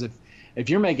 because if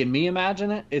you're making me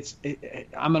imagine it,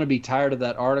 I'm going to be tired of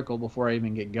that article before I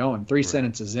even get going. 3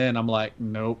 sentences in, I'm like,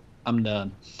 nope, I'm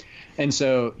done. And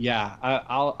so, yeah,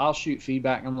 I'll shoot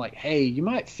feedback. I'm like, hey, you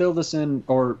might fill this in,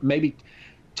 or maybe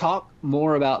talk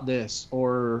more about this,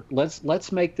 or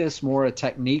let's make this more a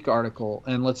technique article,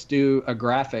 and let's do a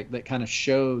graphic that kind of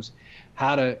shows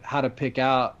how to pick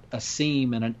out a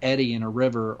seam and an eddy in a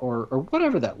river, or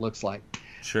whatever that looks like.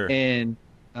 Sure. And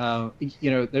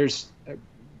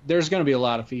there's going to be a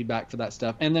lot of feedback for that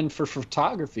stuff. And then for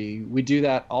photography, we do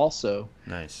that also.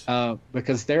 Nice.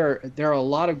 Because there are a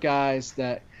lot of guys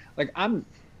that, like, I'm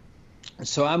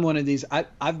one of these.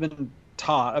 I've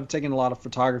taken a lot of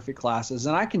photography classes,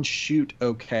 and I can shoot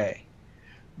okay,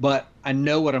 but I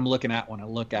know what I'm looking at when I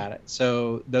look at it.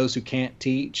 So those who can't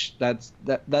teach, that's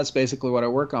basically what I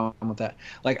work on with that.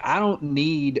 Like, I don't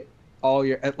need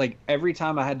every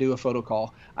time I had to do a photo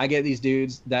call, I get these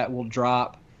dudes that will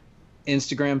drop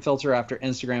Instagram filter after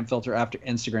Instagram filter after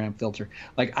Instagram filter.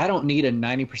 Like, I don't need a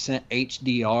 90%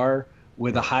 HDR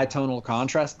with a high tonal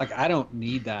contrast. Like, I don't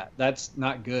need that. That's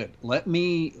not good. Let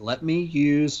me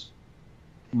use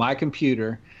my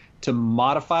computer to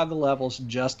modify the levels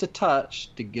just a touch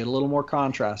to get a little more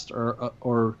contrast or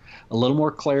a little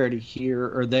more clarity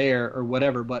here or there or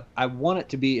whatever. But I want it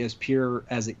to be as pure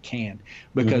as it can,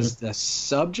 because the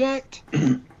subject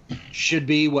should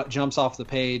be what jumps off the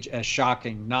page as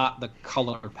shocking, not the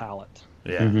color palette.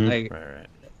 Yeah. Right.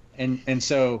 And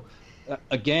so,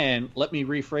 again, let me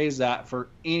rephrase that for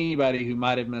anybody who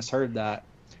might have misheard that.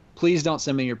 Please don't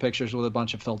send me your pictures with a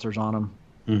bunch of filters on them.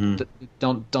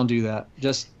 Don't do that.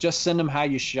 Just send them how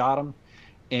you shot them,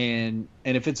 and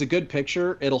if it's a good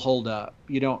picture, it'll hold up.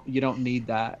 You don't need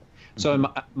that. So in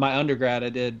my undergrad, I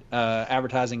did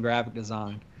advertising graphic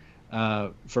design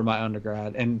for my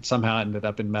undergrad, and somehow I ended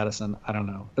up in medicine. I don't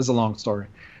know. It's a long story,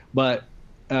 but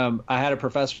I had a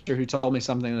professor who told me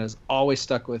something that has always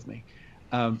stuck with me.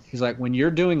 He's like, when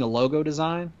you're doing a logo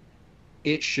design,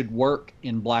 it should work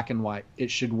in black and white.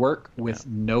 It should work with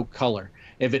no color.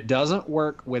 If it doesn't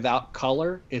work without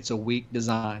color, it's a weak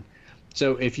design.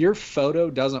 So if your photo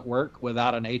doesn't work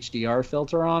without an HDR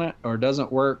filter on it, or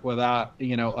doesn't work without,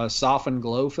 a soften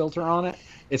glow filter on it,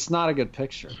 it's not a good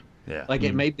picture. Yeah. Like,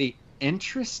 it may be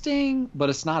interesting, but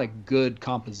it's not a good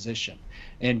composition.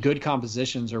 And good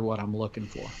compositions are what I'm looking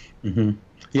for.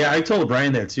 Yeah, I told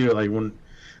Brian that too. Like, when,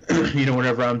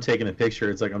 whenever I'm taking a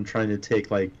picture, it's like I'm trying to take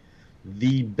like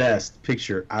the best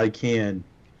picture I can.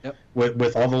 Yep.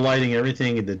 With all the lighting and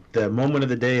everything, the moment of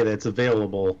the day that's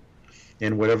available,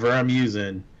 and whatever I'm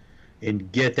using,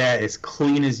 and get that as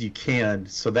clean as you can,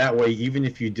 so that way, even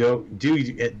if you do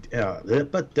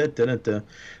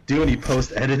any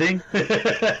post editing,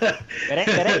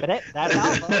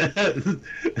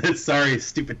 sorry,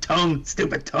 stupid tongue,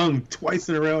 twice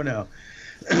in a row now.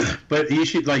 But you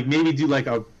should maybe do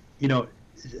an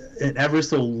ever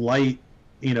so light,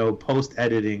 post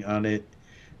editing on it,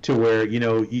 to where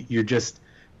you're just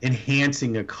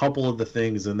enhancing a couple of the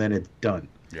things, and then it's done.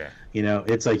 Yeah. You know,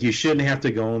 it's like you shouldn't have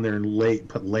to go in there and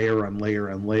put layer on layer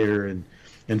on layer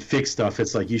and fix stuff.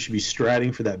 It's like you should be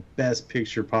striding for that best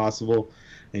picture possible.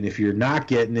 And if you're not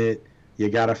getting it, you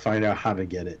got to find out how to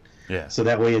get it. Yeah. So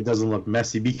that way it doesn't look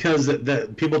messy, because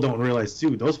the people don't realize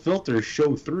too, those filters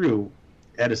show through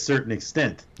at a certain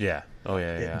extent. Yeah. Oh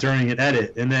yeah. During an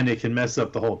edit, and then it can mess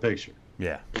up the whole picture.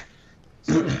 Yeah.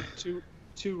 So,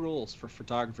 two rules for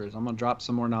photographers. I'm gonna drop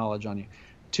some more knowledge on you.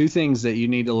 2 things that you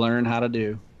need to learn how to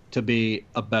do to be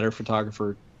a better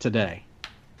photographer today.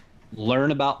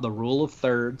 Learn about the rule of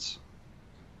thirds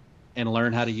and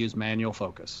learn how to use manual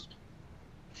focus.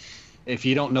 If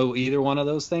you don't know either one of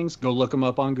those things, go look them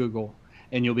up on Google,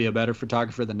 and you'll be a better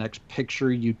photographer the next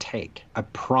picture you take. I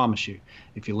promise you.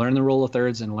 If you learn the rule of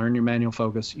thirds and learn your manual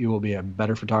focus, you will be a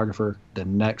better photographer the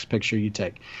next picture you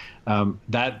take.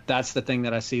 That's the thing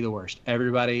that I see the worst.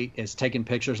 Everybody is taking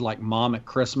pictures like mom at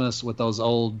Christmas with those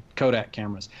old Kodak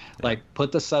cameras. Like,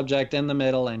 put the subject in the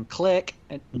middle and click.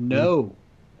 And no.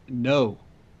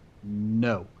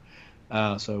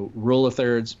 So rule of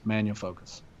thirds, manual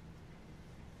focus.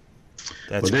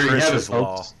 That's Chris's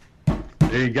law.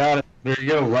 There you got it. There you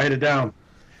go. Write it down.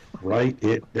 Write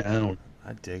it down.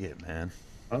 I dig it, man.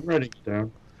 I'm writing it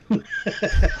down.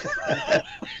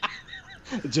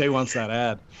 Jay wants that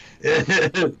ad.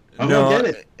 I'm gonna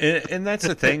get it. And that's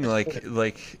the thing.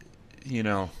 Like you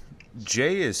know,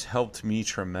 Jay has helped me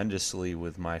tremendously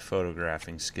with my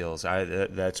photographing skills.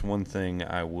 That's one thing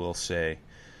I will say.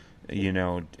 You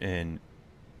know, and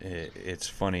it's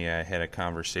funny. I had a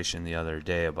conversation the other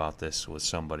day about this with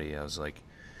somebody. I was like,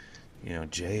 you know,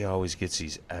 Jay always gets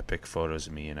these epic photos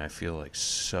of me, and I feel like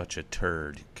such a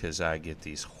turd because I get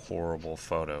these horrible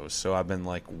photos. So I've been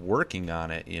like working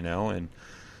on it, you know, and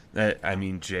I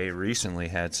mean, Jay recently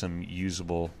had some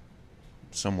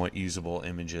somewhat usable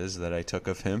images that I took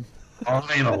of him.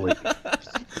 Finally.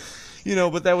 You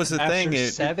know, but that was the thing. After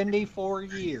 74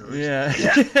 years.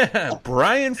 Yeah.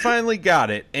 Brian finally got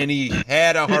it, and he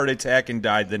had a heart attack and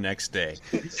died the next day.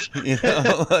 You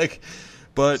know, like...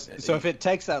 But so if it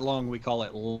takes that long, we call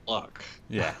it luck.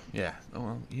 Yeah.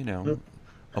 Well, you know,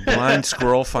 a blind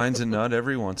squirrel finds a nut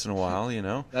every once in a while, you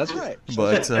know. That's right.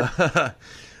 But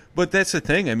that's the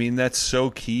thing. I mean, that's so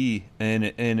key,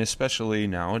 and especially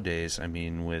nowadays. I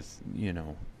mean, with, you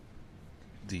know,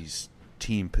 these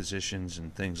team positions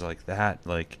and things like that.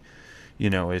 Like, you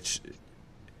know, it's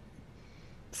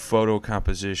photo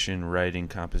composition, writing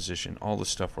composition, all the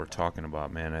stuff we're talking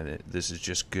about, man. This is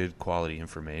just good quality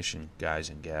information, guys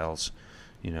and gals.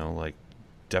 You know, like,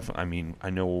 definitely. I mean, I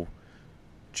know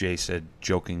Jay said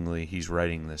jokingly he's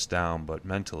writing this down, but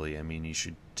mentally, I mean, you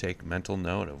should take mental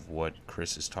note of what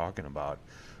Chris is talking about,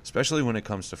 especially when it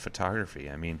comes to photography.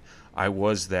 I mean, I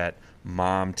was that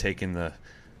mom taking the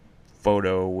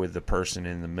photo with the person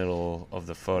in the middle of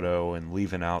the photo and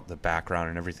leaving out the background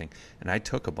and everything. And I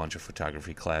took a bunch of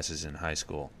photography classes in high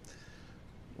school.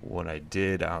 What I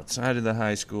did outside of the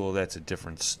high school, that's a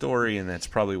different story, and that's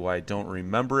probably why I don't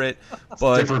remember it.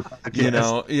 But, you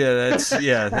know, that's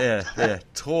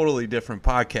totally different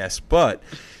podcast. But,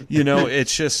 you know,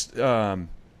 it's just,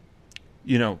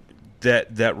 you know,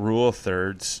 that rule of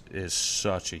thirds is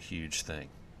such a huge thing.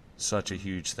 Such a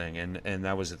huge thing. And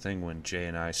that was the thing when Jay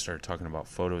and I started talking about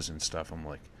photos and stuff. I'm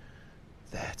like,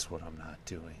 that's what I'm not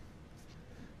doing.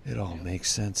 It all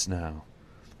makes sense now.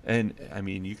 And, I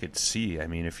mean, you could see, I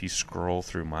mean, if you scroll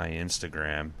through my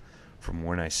Instagram from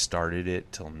when I started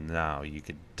it till now, you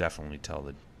could definitely tell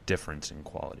the difference in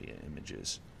quality of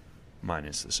images,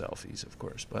 minus the selfies, of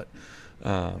course. But,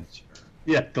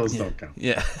 yeah, those don't count.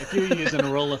 Yeah. If you're using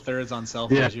a roll of thirds on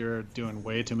selfies, you're doing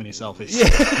way too many selfies.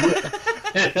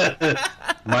 Yeah.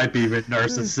 Might be a bit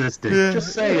narcissistic. Yeah.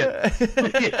 Just saying.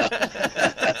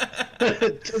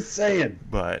 Just saying.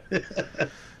 But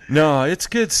no, it's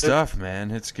good stuff,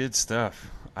 man. It's good stuff.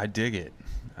 I dig it.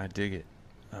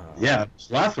 Yeah,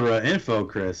 plethora info,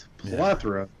 Chris.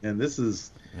 Plethora, and this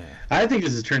is. Yeah. I think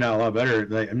this has turned out a lot better.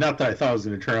 Like, not that I thought it was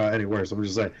going to turn out any worse. I'm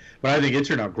just saying, but I think it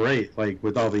turned out great. Like,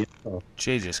 with all the info.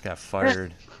 Jay just got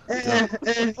fired. You know,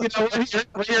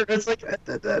 it's like,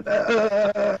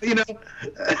 you know,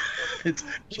 it's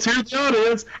here's the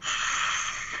audience.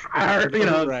 You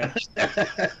know, right.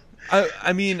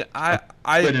 I mean,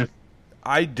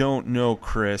 I don't know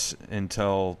Chris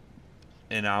until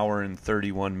an hour and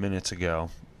 31 minutes ago.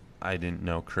 I didn't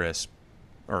know Chris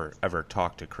or ever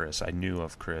talked to Chris. I knew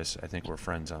of Chris. I think we're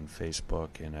friends on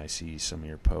Facebook, and I see some of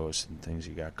your posts and things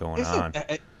you got going on.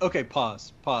 Okay,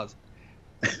 pause.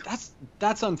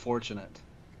 That's unfortunate.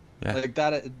 Yeah. Like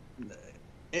that.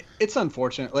 It's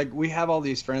unfortunate. Like, we have all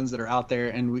these friends that are out there,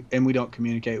 and we don't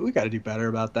communicate. We got to do better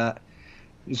about that.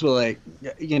 Just like,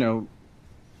 you know,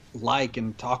 like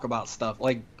and talk about stuff.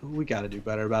 Like, we got to do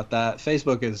better about that.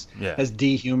 Facebook has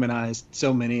dehumanized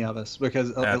so many of us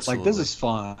because like, this is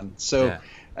fun. So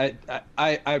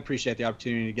I appreciate the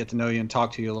opportunity to get to know you and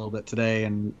talk to you a little bit today,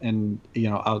 and you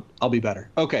know, I'll be better.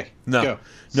 Okay. No,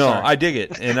 I dig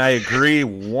it, and I agree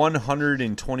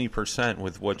 120%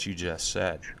 with what you just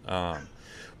said.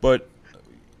 But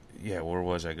yeah, where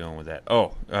was I going with that?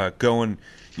 Going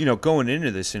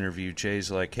into this interview,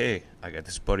 Jay's like, "Hey, I got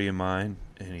this buddy of mine,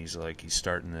 and he's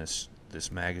starting this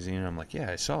magazine." And I'm like,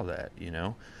 "Yeah, I saw that," you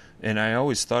know. And I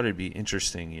always thought it'd be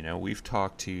interesting, you know. We've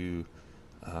talked to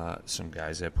some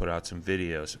guys that put out some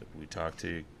videos. We talked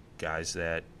to guys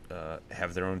that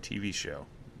have their own TV show,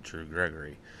 Drew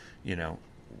Gregory. You know,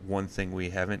 one thing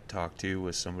we haven't talked to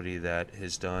was somebody that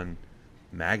has done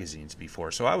magazines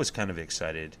before. So I was kind of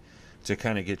excited to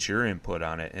kind of get your input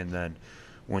on it. And then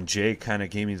when Jay kind of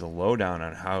gave me the lowdown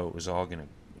on how it was all going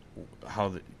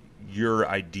to, your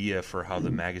idea for how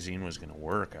the magazine was going to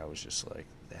work, I was just like,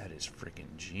 that is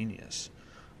freaking genius.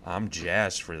 I'm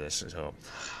jazzed for this. So,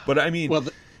 but I mean,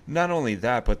 not only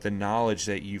that, but the knowledge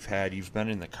that you've been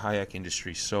in the kayak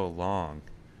industry so long,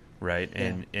 right?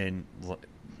 Yeah. And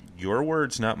your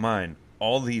words, not mine,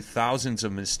 all the thousands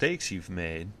of mistakes you've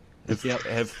made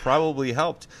have probably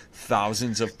helped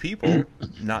thousands of people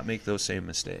not make those same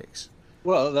mistakes.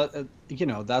 Well,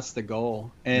 that's the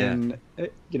goal. And,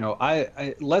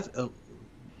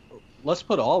 let's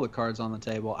put all the cards on the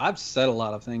table. I've said a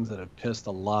lot of things that have pissed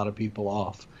a lot of people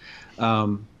off.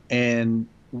 And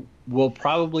we'll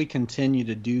probably continue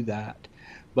to do that.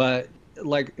 But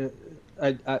like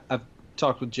I've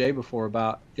talked with Jay before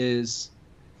about is,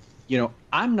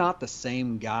 I'm not the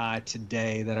same guy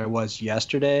today that I was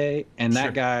yesterday. And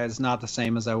that guy is not the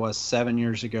same as I was 7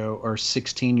 years ago or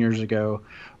 16 years ago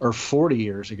or 40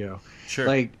 years ago. Sure.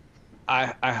 Like,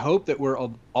 I hope that we're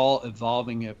all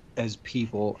evolving as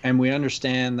people, and we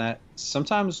understand that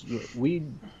sometimes we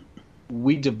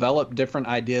develop different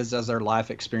ideas as our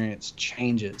life experience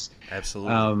changes.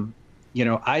 Absolutely.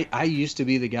 I used to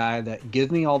be the guy that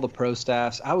give me all the pro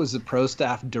staffs. I was the pro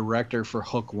staff director for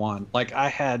Hook One. Like, I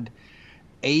had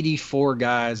 84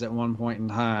 guys at one point in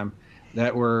time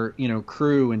that were,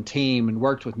 crew and team, and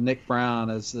worked with Nick Brown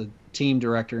as the team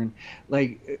director. And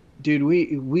like, dude,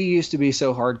 we used to be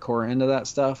so hardcore into that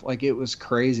stuff. Like, it was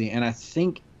crazy. And I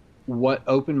think what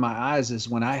opened my eyes is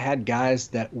when I had guys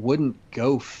that wouldn't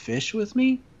go fish with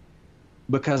me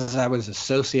because I was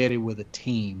associated with a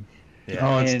team. Yeah.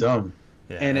 Oh, it's dumb.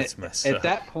 Yeah, and that's at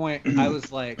that point, I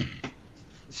was like,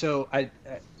 so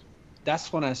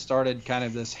that's when I started kind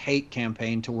of this hate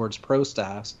campaign towards pro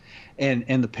staffs,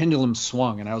 and the pendulum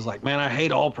swung, and I was like, man, I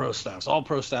hate all pro staffs. All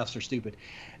pro staffs are stupid.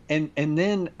 And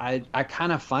then I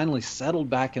kind of finally settled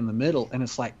back in the middle, and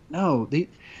it's like, no,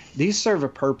 these serve a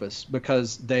purpose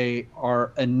because they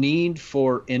are a need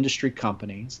for industry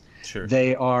companies. Sure.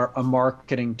 They are a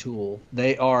marketing tool.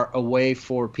 They are a way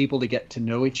for people to get to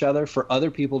know each other, for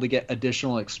other people to get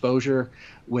additional exposure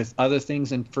with other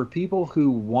things, and for people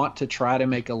who want to try to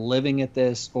make a living at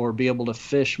this or be able to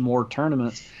fish more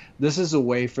tournaments, this is a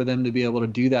way for them to be able to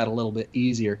do that a little bit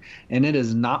easier. And it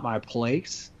is not my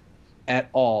place at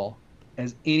all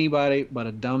as anybody but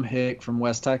a dumb hick from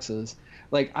West Texas.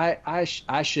 Like, I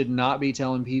should not be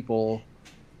telling people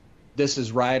this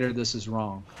is right or this is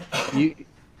wrong.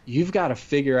 You've got to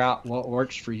figure out what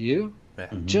works for you.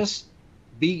 Mm-hmm. Just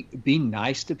be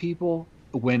nice to people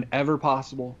whenever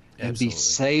possible, and Absolutely. Be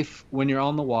safe when you're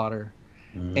on the water.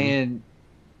 Mm-hmm. And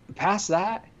past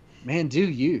that, man, do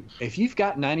you. If you've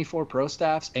got 94 pro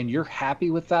staffs and you're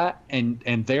happy with that, and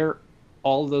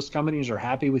all of those companies are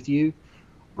happy with you,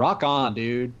 rock on,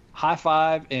 dude. High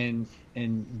five and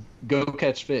go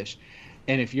catch fish.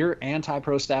 And if you're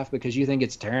anti-pro staff because you think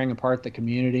it's tearing apart the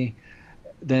community,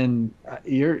 then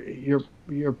you're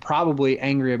probably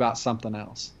angry about something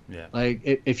else. Yeah.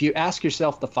 Like, if you ask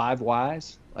yourself the 5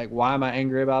 whys, like, why am I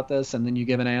angry about this? And then you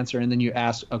give an answer, and then you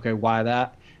ask, okay, why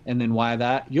that? And then why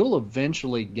that? You'll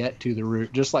eventually get to the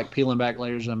root, just like peeling back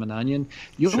layers of an onion.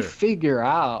 You'll figure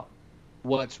out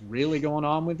what's really going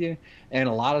on with you. And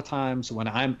a lot of times when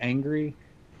I'm angry,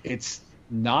 it's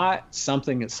not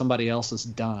something that somebody else has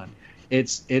done.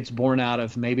 It's born out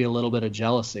of maybe a little bit of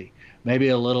jealousy, maybe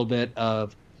a little bit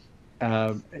of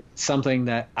something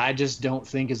that I just don't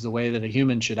think is the way that a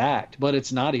human should act. But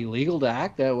it's not illegal to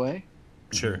act that way.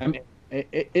 Sure. I mean,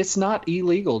 it's not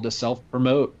illegal to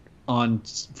self-promote on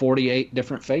 48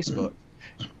 different Facebook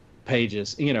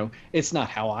pages. It's not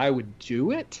how I would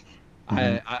do it.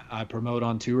 Mm-hmm. I promote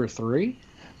on 2 or 3,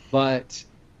 but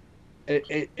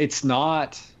it's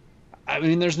not. I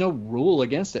mean, there's no rule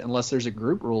against it unless there's a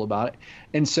group rule about it.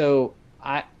 And so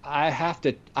I have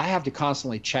to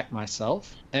constantly check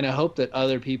myself, and I hope that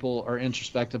other people are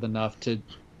introspective enough to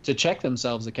check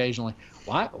themselves occasionally.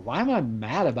 Why am I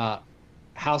mad about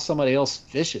how somebody else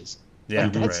fishes? Yeah,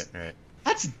 like, right.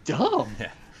 That's dumb.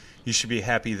 Yeah, you should be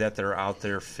happy that they're out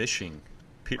there fishing.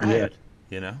 Period.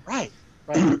 You know. Right.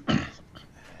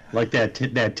 Like that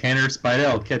Tanner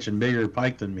Spidell catching bigger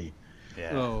pike than me.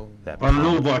 Yeah. Oh. I don't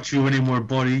know about you anymore,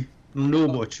 buddy. I don't know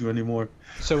about you anymore.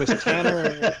 So it's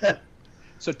Tanner.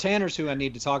 So Tanner's who I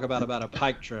need to talk about a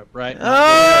pike trip, right?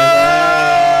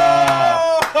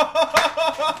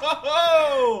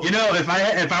 You know, if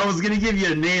I was gonna give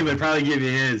you a name, I'd probably give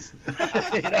you his.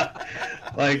 You know?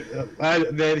 Like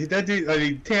that dude. I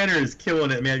mean, Tanner is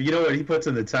killing it, man. You know what? He puts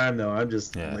in the time, though. I'm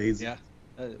just lazy. Yeah.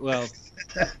 Well,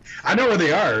 I know where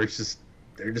they are. It's just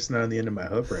they're just not on the end of my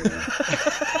hook right now.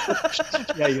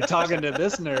 Yeah, you're talking to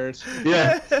this nerd.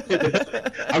 Yeah.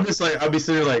 I'm just like, I'll be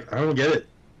sitting there like, I don't get it.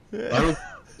 I'm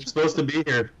supposed to be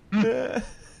here. I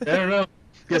don't know.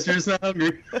 Guess you're just not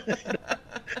hungry.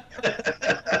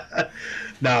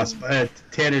 No,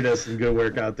 Tanner does some good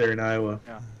work out there in Iowa.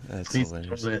 Yeah. That's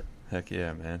hilarious. Heck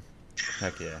yeah, man.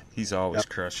 Heck yeah. He's always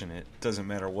crushing it. Doesn't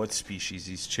matter what species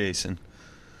he's chasing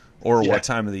or what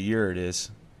time of the year it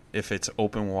is. If it's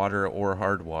open water or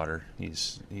hard water,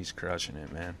 he's crushing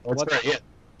it, man. That's right, yeah.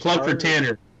 Plug for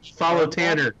Tanner. Follow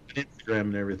Tanner on Instagram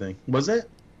and everything. Was it?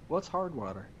 What's hard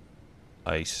water?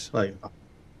 Ice. Like,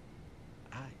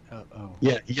 oh.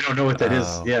 yeah, you don't know what that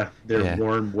is. Yeah, they're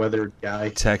warm weathered guy.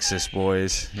 Texas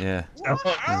boys, yeah.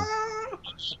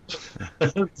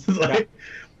 Like,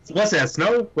 what's that,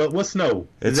 snow? What's snow?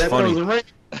 It's is that funny. Rain?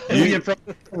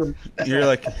 You're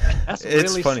like, that's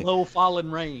it's really funny. Slow falling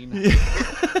rain.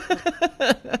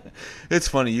 It's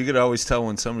funny. You could always tell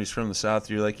when somebody's from the South.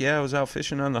 You're like, yeah, I was out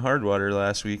fishing on the hard water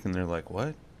last week, and they're like,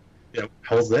 what? Yeah,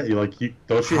 how's that? You're like,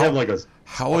 don't you have like a?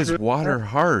 How is water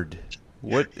hard?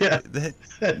 What? Yeah.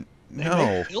 No.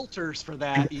 They make filters for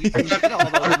that. You can get all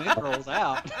those minerals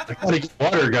out. I got a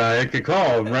water guy. I could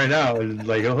call him right now and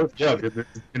like he'll hook you up. You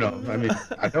know, I mean,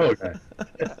 I know a guy.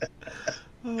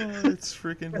 Oh, it's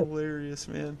freaking hilarious,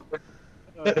 man.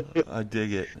 I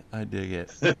dig it.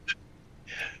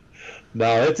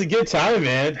 No, it's a good time,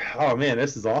 man. Oh man,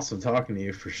 this is awesome talking to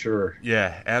you for sure.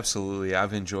 Yeah, absolutely.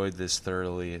 I've enjoyed this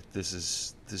thoroughly. This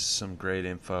is some great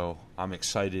info. I'm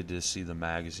excited to see the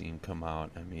magazine come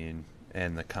out. I mean,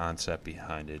 and the concept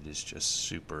behind it is just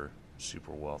super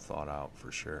well thought out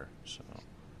for sure.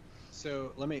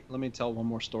 So let me tell one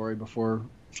more story before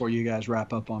you guys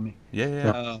wrap up on me.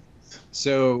 Yeah.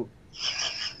 So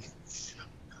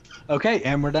okay,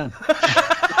 and we're done.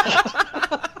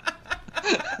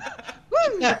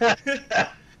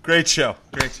 Great show.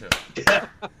 Yeah.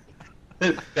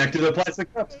 Back to the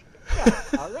plastic cups. Yeah,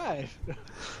 all right.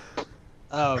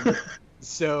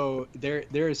 So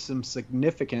there is some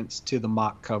significance to the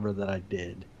mock cover that I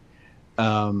did.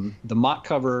 The mock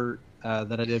cover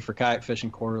that I did for Kayak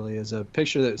Fishing Quarterly is a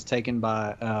picture that was taken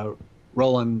by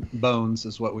Roland Bones,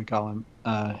 is what we call him,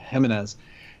 Jimenez.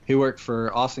 He worked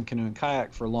for Austin Canoe and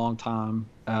Kayak for a long time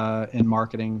in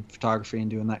marketing, photography, and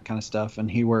doing that kind of stuff. And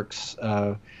he works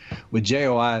with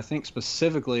JOI, I think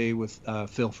specifically with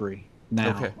Feel Free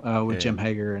now, with Jim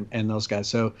Hager and those guys.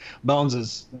 So Bones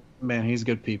is, man, he's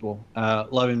good people.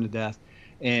 Love him to death.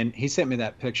 And he sent me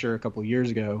that picture a couple of years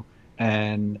ago,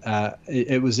 and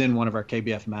it was in one of our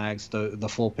KBF mags, the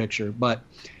full picture. But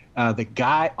the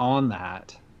guy on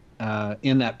that,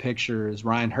 in that picture, is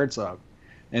Ryan Herzog.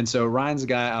 And so Ryan's a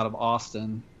guy out of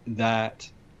Austin that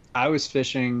I was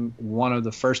fishing one of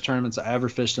the first tournaments I ever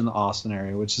fished in the Austin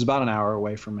area, which is about an hour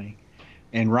away from me.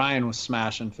 And Ryan was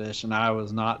smashing fish, and I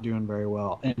was not doing very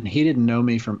well. And he didn't know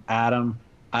me from Adam.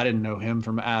 I didn't know him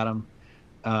from Adam.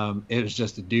 It was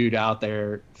just a dude out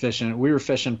there fishing. We were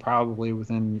fishing probably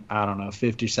within,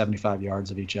 50, 75 yards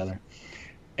of each other.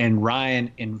 And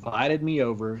Ryan invited me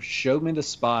over, showed me the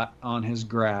spot on his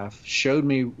graph, showed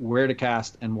me where to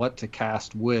cast and what to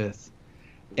cast with,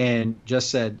 and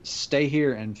just said, stay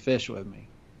here and fish with me.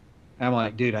 And I'm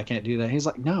like, dude, I can't do that. He's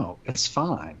like, no, it's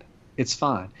fine. It's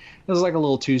fine. It was like a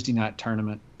little Tuesday night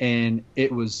tournament, and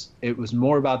it was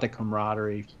more about the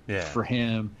camaraderie for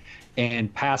him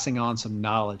and passing on some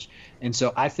knowledge. And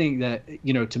so I think that,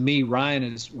 to me, Ryan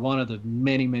is one of the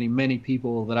many, many, many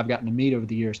people that I've gotten to meet over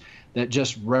the years that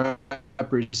just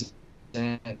represents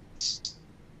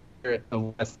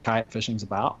what kayak fishing's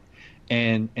about.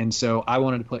 And so I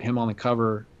wanted to put him on the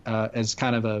cover as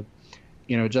kind of a,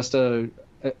 just a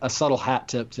subtle hat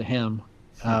tip to him,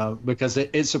 because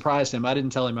it surprised him. I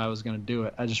didn't tell him I was going to do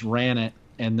it. I just ran it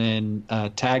and then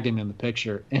tagged him in the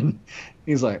picture. And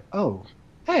he's like, oh,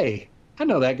 hey, I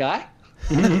know that guy.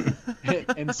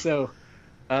 And so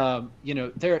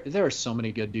there are so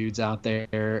many good dudes out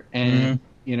there, and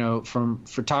from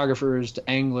photographers to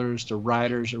anglers to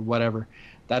writers or whatever.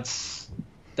 That's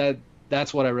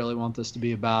what I really want this to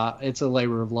be about. It's a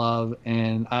labor of love,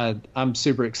 and I'm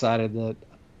super excited that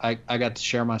I got to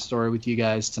share my story with you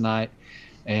guys tonight,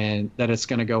 and that it's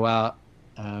going to go out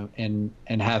and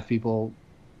have people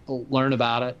learn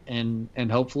about it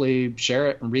and hopefully share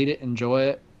it and read it, enjoy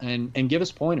it, and give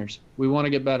us pointers. We want to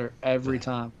get better every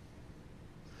time.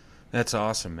 That's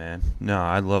awesome, man. No,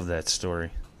 I love that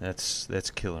story.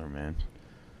 That's killer, man.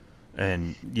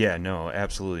 And yeah, no,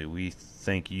 absolutely. We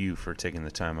thank you for taking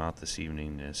the time out this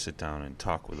evening to sit down and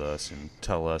talk with us and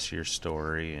tell us your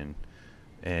story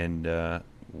and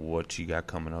what you got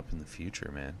coming up in the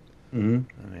future, man.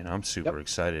 Mm-hmm. I mean, I'm super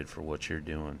excited for what you're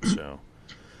doing. So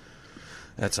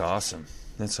that's awesome.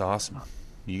 That's awesome.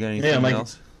 You got anything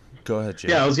else? Go ahead, Jay.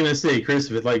 Yeah, I was gonna say,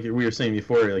 Chris, like we were saying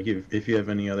before, like if you have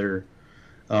any other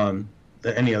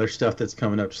stuff that's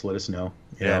coming up, just let us know.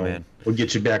 You know, man. We'll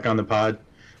get you back on the pod.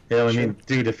 Yeah, I mean,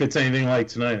 dude, if it's anything like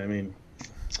tonight, I mean,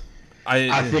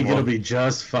 I think it'll be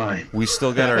just fine. We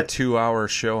still got our 2-hour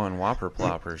show on Whopper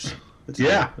Ploppers.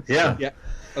 Yeah.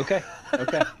 Okay.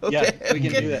 Yeah, we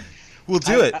can do that. We'll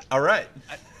do it. All right.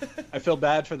 I feel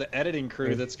bad for the editing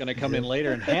crew that's going to come in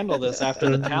later and handle this after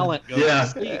the talent goes to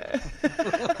sleep.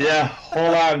 Yeah,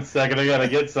 hold on a second. I got to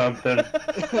get something.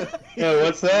 Yeah,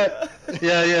 what's that?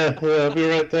 Yeah, I'll be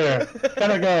right there.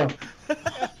 Gotta go.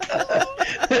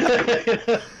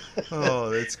 Oh,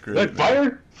 that's great.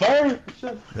 Like, fire!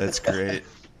 That's great.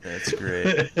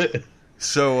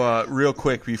 So, real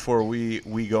quick before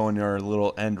we go into our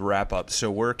little end wrap up,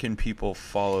 so where can people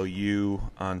follow you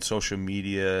on social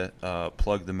media?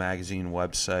 Plug the magazine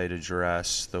website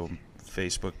address, the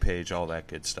Facebook page, all that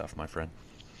good stuff, my friend.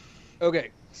 Okay,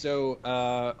 so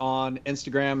on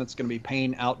Instagram, it's going to be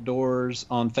Payne Outdoors.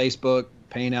 On Facebook,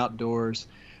 Payne Outdoors.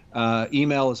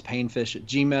 Email is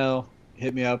paynefish@gmail.com.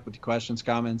 Hit me up with your questions,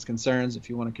 comments, concerns. If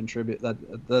you want to contribute,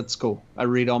 that's cool. I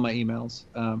read all my emails.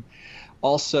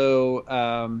 Also,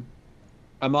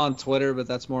 I'm on Twitter, but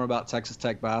that's more about Texas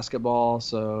Tech basketball,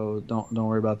 so don't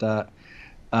worry about that.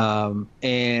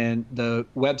 And the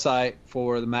website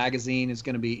for the magazine is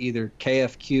going to be either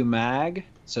KFQ Mag,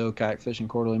 so Kayak Fishing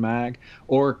Quarterly Mag,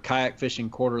 or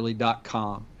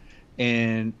kayakfishingquarterly.com.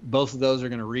 And both of those are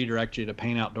going to redirect you to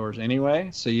Payne Outdoors anyway,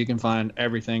 so you can find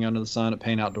everything under the sun at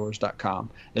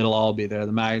payneoutdoors.com. It'll all be there,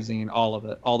 the magazine, all of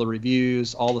it, all the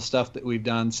reviews, all the stuff that we've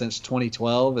done since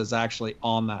 2012 is actually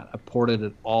on that. I ported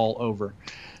it all over.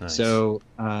 Nice. So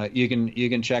you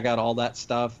can check out all that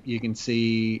stuff. You can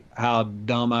see how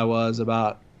dumb I was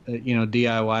about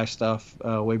DIY stuff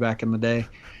way back in the day.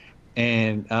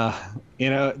 And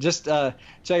just check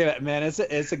it out, man.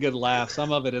 It's a good laugh.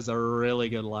 Some of it is a really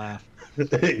good laugh.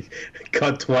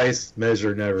 Cut twice,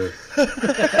 measure never. That's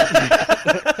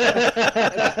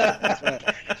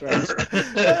right.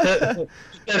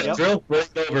 Drill right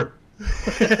over.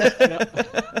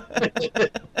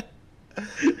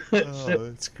 Oh,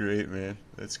 that's great, man.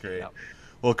 That's great. Yep.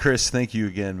 Well, Chris, thank you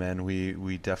again, man.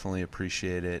 We definitely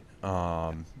appreciate it.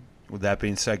 With that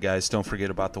being said, guys, don't forget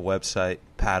about the website,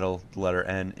 paddle, letter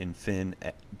N, and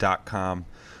fin.com.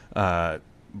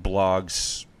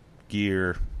 Blogs,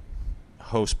 gear,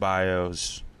 host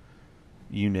bios,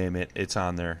 you name it, it's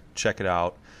on there. Check it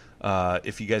out.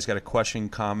 If you guys got a question,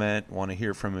 comment, want to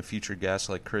hear from a future guest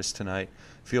like Chris tonight,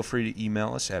 feel free to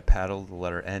email us at paddle, the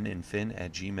letter N, and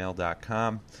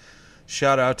fin@gmail.com.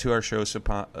 Shout out to our show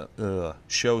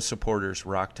supporters,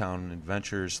 Rocktown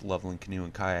Adventures, Loveland Canoe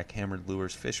and Kayak, Hammered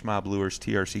Lures, Fish Mob Lures,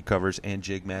 TRC Covers, and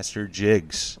Jigmaster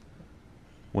Jigs.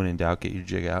 When in doubt, get your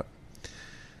jig out.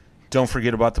 Don't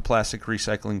forget about the plastic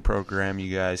recycling program,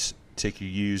 you guys. Take your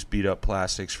used, beat-up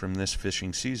plastics from this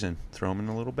fishing season. Throw them in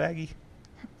a little baggie.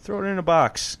 Throw it in a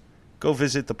box. Go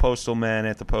visit the postal man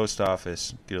at the post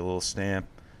office. Get a little stamp.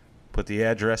 Put the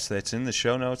address that's in the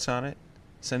show notes on it.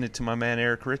 Send it to my man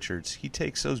Eric Richards. He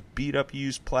takes those beat-up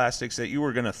used plastics that you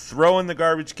were going to throw in the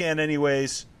garbage can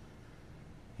anyways.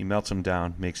 He melts them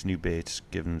down, makes new baits,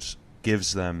 gives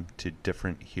them to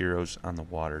different Heroes on the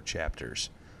Water chapters.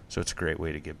 So it's a great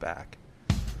way to give back.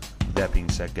 With that being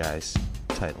said, guys,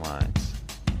 tight lines,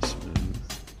 smooth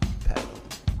paddle.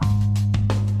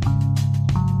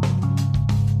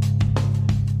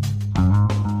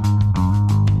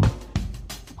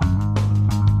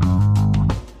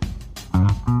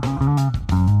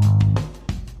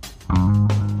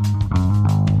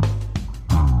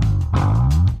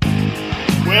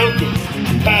 Welcome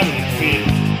to Paddle and Fin,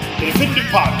 an offended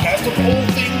podcast of all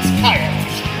things kayak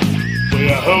fishing.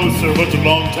 Where our hosts are a bunch of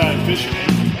long-time fishermen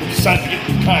who decided to get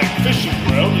in the kayak fishing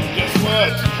world, and guess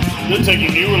what? They're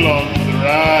taking you along for the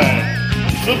Alright,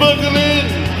 so buckle in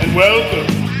and welcome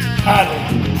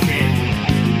Paddle